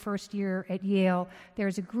that very first year at Yale,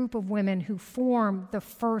 there's a group of women who formed the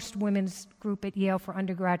first women's group at Yale for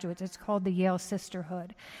undergraduates. It's called the Yale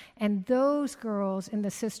Sisterhood. And those girls in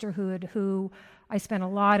the Sisterhood, who I spent a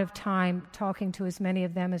lot of time talking to as many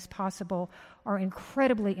of them as possible, are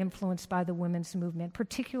incredibly influenced by the women's movement,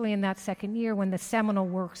 particularly in that second year when the seminal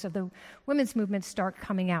works of the women's movement start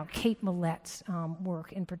coming out. Kate Millett's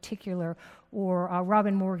work in particular, or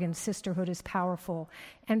Robin Morgan's Sisterhood is Powerful.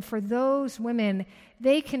 And for those women,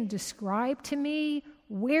 they can describe to me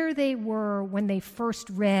where they were when they first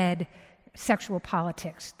read Sexual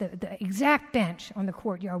Politics, the exact bench on the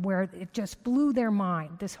courtyard where it just blew their mind,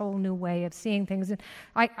 this whole new way of seeing things. And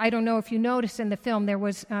I don't know if you noticed in the film, there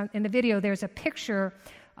was, in the video, there's a picture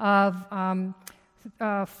of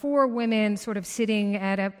 4 women sort of sitting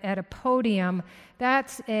at a podium.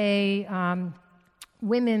 That's a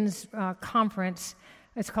women's conference.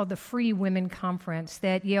 It's called the Free Women Conference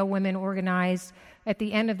that Yale women organized at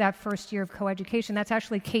the end of that first year of coeducation. That's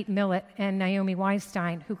actually Kate Millett and Naomi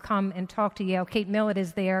Weinstein who come and talk to Yale. Kate Millett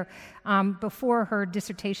is there before her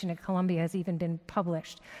dissertation at Columbia has even been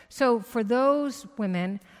published. So for those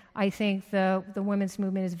women, I think the women's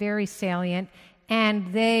movement is very salient,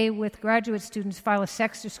 and they, with graduate students, file a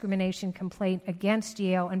sex discrimination complaint against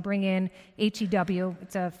Yale and bring in HEW,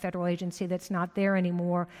 it's a federal agency that's not there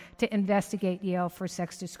anymore, to investigate Yale for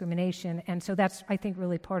sex discrimination. And so that's, I think,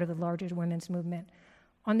 really part of the larger women's movement.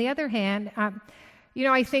 On the other hand,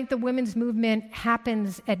 I think the women's movement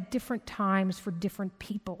happens at different times for different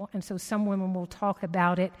people. And so some women will talk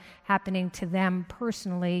about it happening to them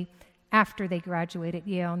personally after they graduate at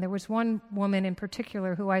Yale. And there was one woman in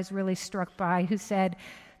particular who I was really struck by who said,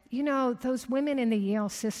 those women in the Yale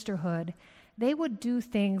Sisterhood, they would do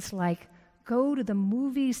things like go to the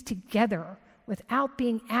movies together without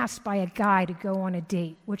being asked by a guy to go on a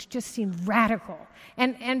date, which just seemed radical.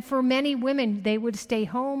 And for many women, they would stay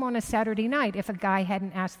home on a Saturday night if a guy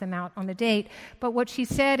hadn't asked them out on a date. But what she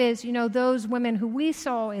said is, those women who we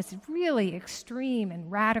saw as really extreme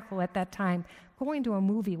and radical at that time, going to a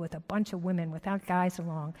movie with a bunch of women without guys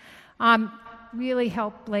along, really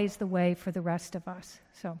helped blaze the way for the rest of us.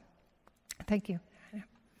 So, thank you.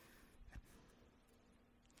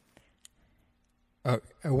 I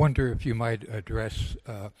wonder if you might address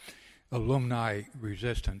alumni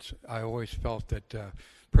resistance. I always felt that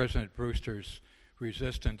President Brewster's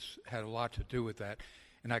resistance had a lot to do with that.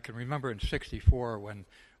 And I can remember in '64 when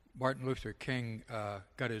Martin Luther King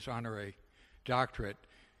got his honorary doctorate,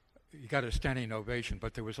 he got a standing ovation,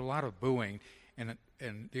 but there was a lot of booing. And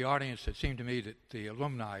the audience, it seemed to me that the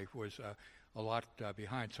alumni was a lot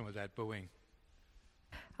behind some of that booing.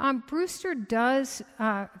 Brewster does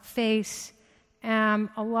face a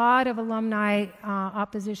lot of alumni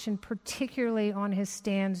opposition, particularly on his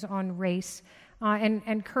stands on race.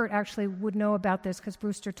 And Kurt actually would know about this because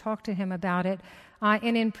Brewster talked to him about it.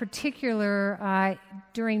 And in particular,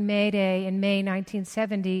 during May Day in May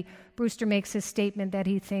 1970, Brewster makes a statement that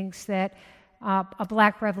he thinks that a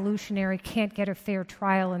black revolutionary can't get a fair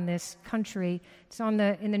trial in this country. It's in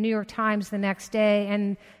the New York Times the next day,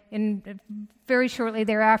 and very shortly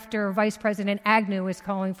thereafter, Vice President Agnew is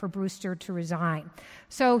calling for Brewster to resign.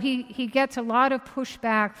 So he gets a lot of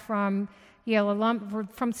pushback from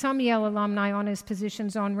from some Yale alumni on his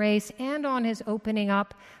positions on race and on his opening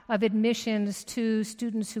up of admissions to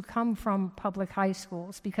students who come from public high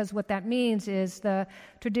schools, because what that means is the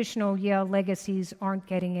traditional Yale legacies aren't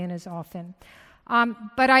getting in as often.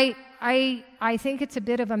 But I think it's a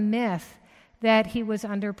bit of a myth that he was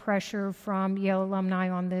under pressure from Yale alumni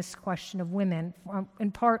on this question of women,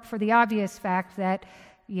 in part for the obvious fact that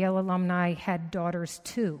Yale alumni had daughters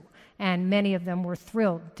too, and many of them were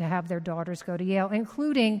thrilled to have their daughters go to Yale,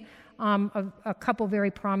 including a couple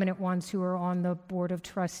very prominent ones who are on the board of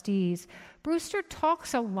trustees. Brewster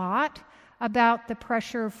talks a lot about the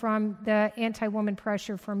pressure from the anti-woman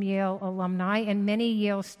pressure from Yale alumni, and many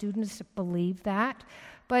Yale students believe that.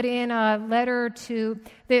 But in a letter to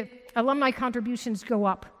the alumni, contributions go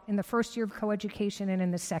up in the first year of coeducation and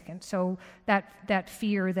in the second. So that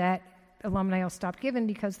fear that alumni will stop giving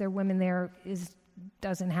because there are women there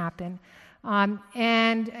doesn't happen.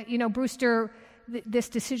 Brewster, this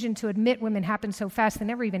decision to admit women happened so fast, they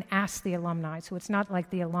never even asked the alumni. So it's not like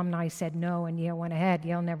the alumni said no and Yale went ahead.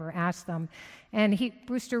 Yale never asked them. And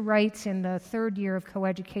Brewster writes in the third year of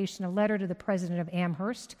coeducation a letter to the president of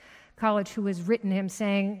Amherst College, who has written him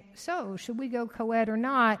saying, so should we go co-ed or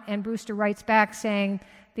not? And Brewster writes back saying,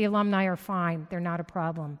 the alumni are fine. They're not a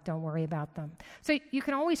problem. Don't worry about them. So you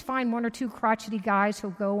can always find one or two crotchety guys who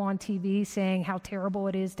go on TV saying how terrible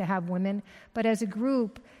it is to have women. But as a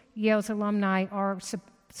group, Yale's alumni are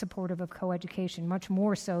supportive of coeducation, much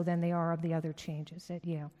more so than they are of the other changes at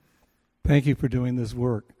Yale. Thank you for doing this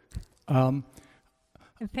work. And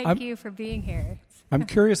thank you for being here. I'm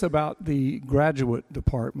curious about the graduate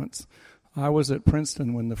departments. I was at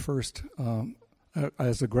Princeton when the first,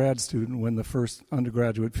 as a grad student, when the first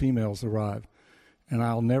undergraduate females arrived. And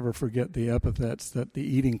I'll never forget the epithets that the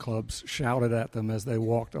eating clubs shouted at them as they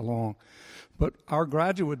walked along. But our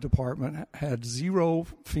graduate department had 0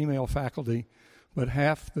 female faculty, but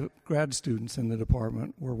half the grad students in the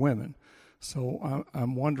department were women. So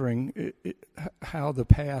I'm wondering how the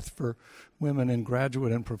path for women in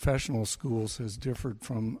graduate and professional schools has differed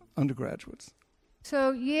from undergraduates.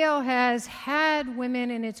 So Yale has had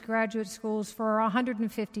women in its graduate schools for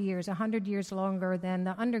 150 years, 100 years longer than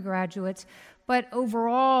the undergraduates, but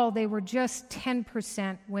overall they were just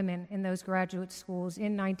 10% women in those graduate schools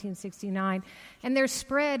in 1969. And they're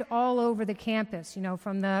spread all over the campus,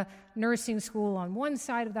 from the nursing school on one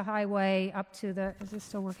side of the highway up to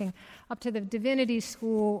up to the divinity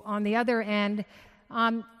school on the other end.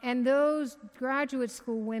 And those graduate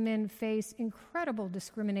school women face incredible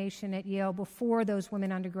discrimination at Yale before those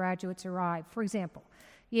women undergraduates arrive. For example,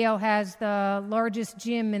 Yale has the largest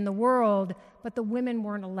gym in the world, but the women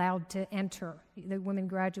weren't allowed to enter, the women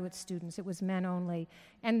graduate students. It was men only.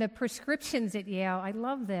 And the prescriptions at Yale, I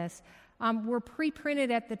love this, were pre-printed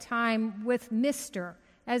at the time with Mr.,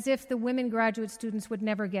 as if the women graduate students would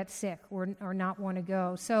never get sick or not want to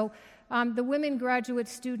go. So the women graduate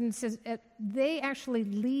students, they actually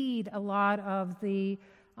lead a lot of the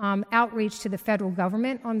outreach to the federal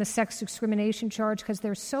government on the sex discrimination charge because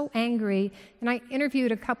they're so angry. And I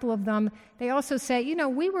interviewed a couple of them. They also say,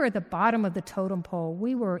 we were at the bottom of the totem pole.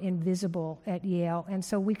 We were invisible at Yale, and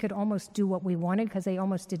so we could almost do what we wanted because they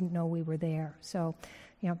almost didn't know we were there. So,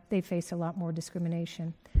 they face a lot more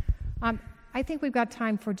discrimination. I think we've got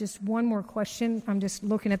time for just one more question. I'm just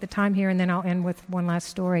looking at the time here, and then I'll end with one last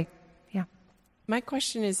story. Yeah. My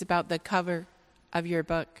question is about the cover of your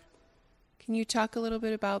book. Can you talk a little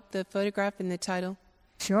bit about the photograph and the title?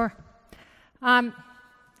 Sure.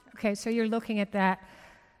 Okay, so you're looking at that.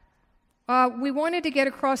 We wanted to get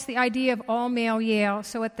across the idea of all-male Yale.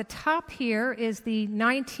 So at the top here is the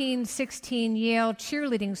 1916 Yale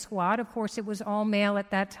cheerleading squad. Of course, it was all-male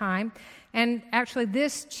at that time. And actually,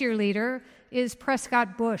 this cheerleader is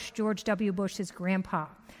Prescott Bush, George W. Bush's grandpa.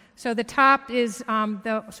 So the top is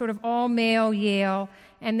the sort of all-male Yale,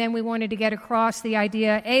 and then we wanted to get across the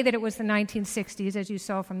idea, that it was the 1960s, as you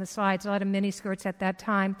saw from the slides, a lot of miniskirts at that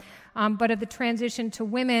time, but of the transition to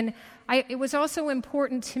women. It was also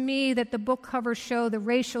important to me that the book covers show the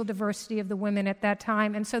racial diversity of the women at that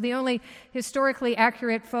time, and so the only historically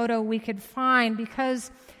accurate photo we could find,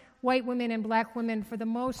 because white women and black women, for the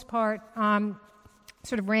most part,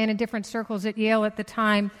 sort of ran in different circles at Yale at the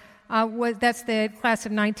time. That's the class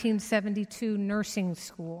of 1972 nursing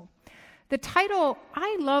school. The title,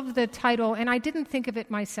 I love the title, and I didn't think of it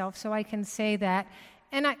myself, so I can say that.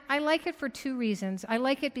 And I like it for two reasons. I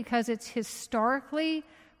like it because it's historically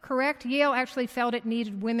correct. Yale actually felt it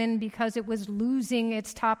needed women because it was losing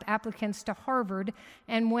its top applicants to Harvard.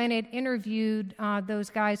 And when it interviewed those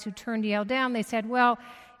guys who turned Yale down, they said, well,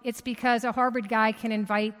 it's because a Harvard guy can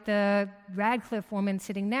invite the Radcliffe woman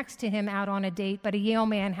sitting next to him out on a date, but a Yale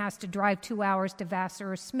man has to drive 2 hours to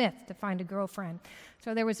Vassar or Smith to find a girlfriend.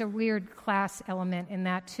 So there was a weird class element in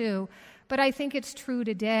that too. But I think it's true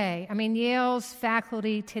today. I mean, Yale's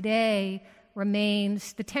faculty today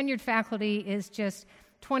remains, the tenured faculty is just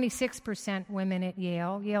 26% women at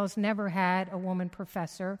Yale. Yale's never had a woman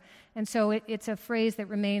professor. And so it's a phrase that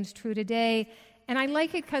remains true today. And I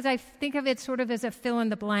like it because I think of it sort of as a fill in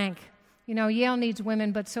the blank. You know, Yale needs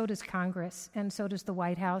women, but so does Congress, and so does the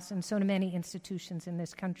White House, and so do many institutions in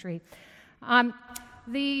this country.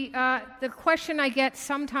 The question I get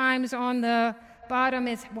sometimes on the bottom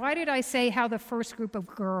is, why did I say how the first group of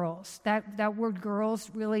girls? That word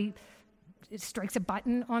girls really, it strikes a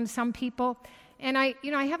button on some people. And I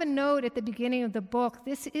have a note at the beginning of the book.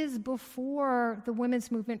 This is before the women's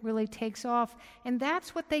movement really takes off, and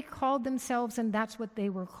that's what they called themselves, and that's what they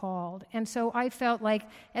were called. And so I felt like,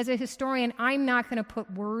 as a historian, I'm not going to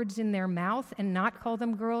put words in their mouth and not call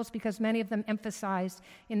them girls, because many of them emphasized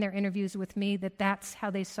in their interviews with me that that's how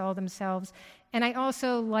they saw themselves. And I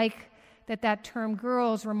also like that term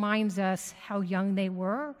girls reminds us how young they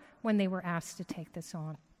were when they were asked to take this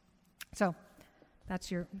on. So that's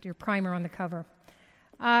your primer on the cover.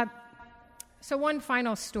 So one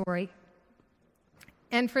final story.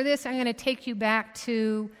 And for this, I'm going to take you back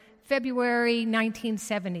to February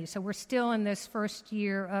 1970. So we're still in this first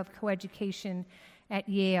year of coeducation at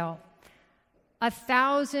Yale.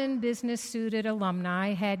 1,000 business-suited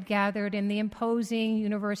alumni had gathered in the imposing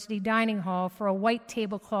university dining hall for a white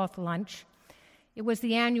tablecloth lunch. It was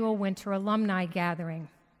the annual winter alumni gathering.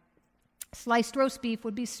 Sliced roast beef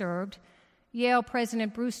would be served. Yale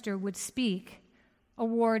President Brewster would speak.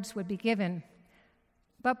 Awards would be given.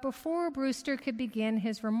 But before Brewster could begin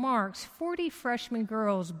his remarks, 40 freshman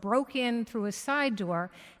girls broke in through a side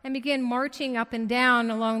door and began marching up and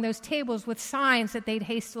down along those tables with signs that they'd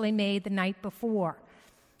hastily made the night before.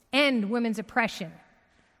 End women's oppression.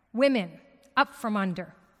 Women up from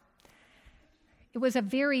under. It was a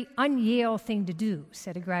very un-Yale thing to do,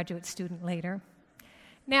 said a graduate student later.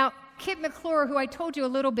 Now, Kit McClure, who I told you a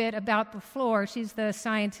little bit about before, she's the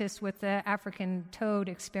scientist with the African toad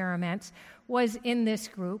experiments, was in this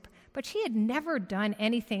group, but she had never done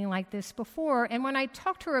anything like this before. And when I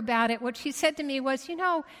talked to her about it, what she said to me was, it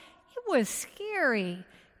was scary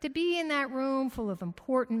to be in that room full of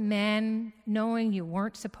important men, knowing you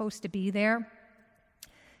weren't supposed to be there.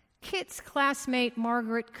 Kit's classmate,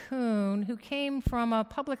 Margaret Kuhn, who came from a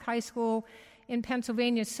public high school in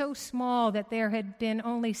Pennsylvania so small that there had been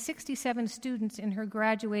only 67 students in her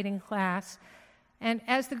graduating class, and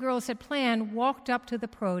as the girls had planned, walked up to the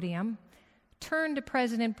podium, turned to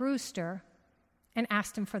President Brewster, and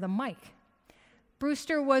asked him for the mic.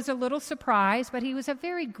 Brewster was a little surprised, but he was a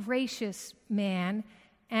very gracious man,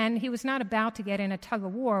 and he was not about to get in a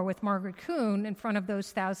tug-of-war with Margaret Kuhn in front of those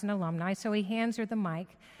 1,000 alumni, so he hands her the mic.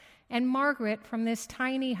 And Margaret, from this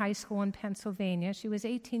tiny high school in Pennsylvania, she was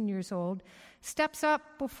 18 years old, steps up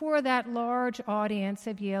before that large audience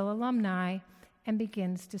of Yale alumni and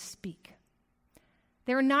begins to speak.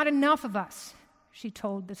 There are not enough of us, she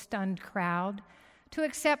told the stunned crowd, to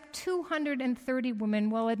accept 230 women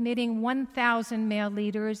while admitting 1,000 male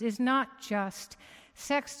leaders is not just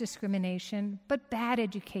sex discrimination, but bad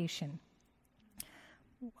education.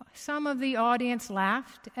 Some of the audience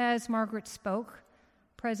laughed as Margaret spoke.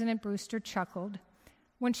 President Brewster chuckled.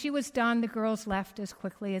 When she was done, the girls left as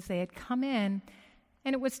quickly as they had come in,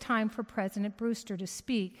 and it was time for President Brewster to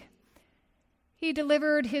speak. He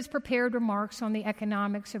delivered his prepared remarks on the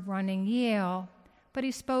economics of running Yale, but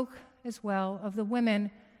he spoke as well of the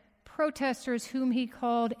women, protesters whom he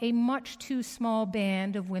called a much too small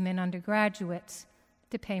band of women undergraduates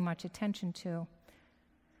to pay much attention to.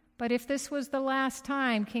 But if this was the last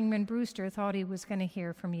time Kingman Brewster thought he was going to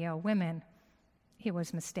hear from Yale women, he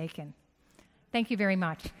was mistaken. Thank you very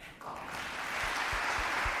much.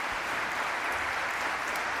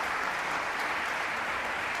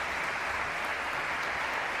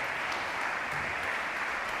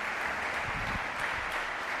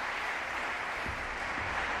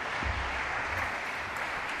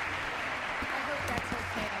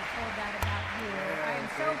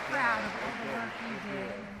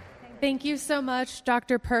 Thank you so much,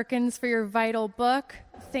 Dr. Perkins, for your vital book.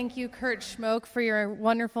 Thank you, Kurt Schmoke, for your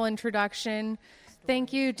wonderful introduction.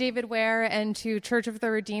 Thank you, David Ware, and to Church of the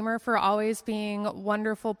Redeemer for always being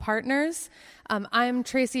wonderful partners. I'm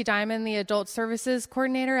Tracy Diamond, the Adult Services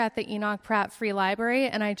Coordinator at the Enoch Pratt Free Library,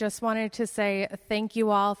 and I just wanted to say thank you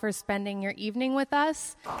all for spending your evening with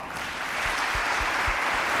us.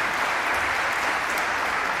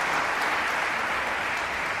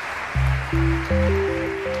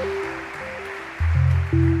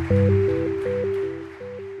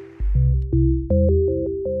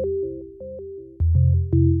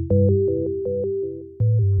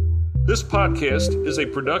 podcast is a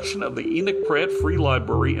production of the Enoch Pratt Free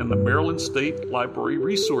Library and the Maryland State Library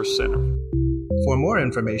Resource Center. For more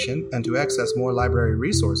information and to access more library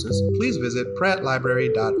resources, please visit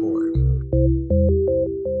prattlibrary.org.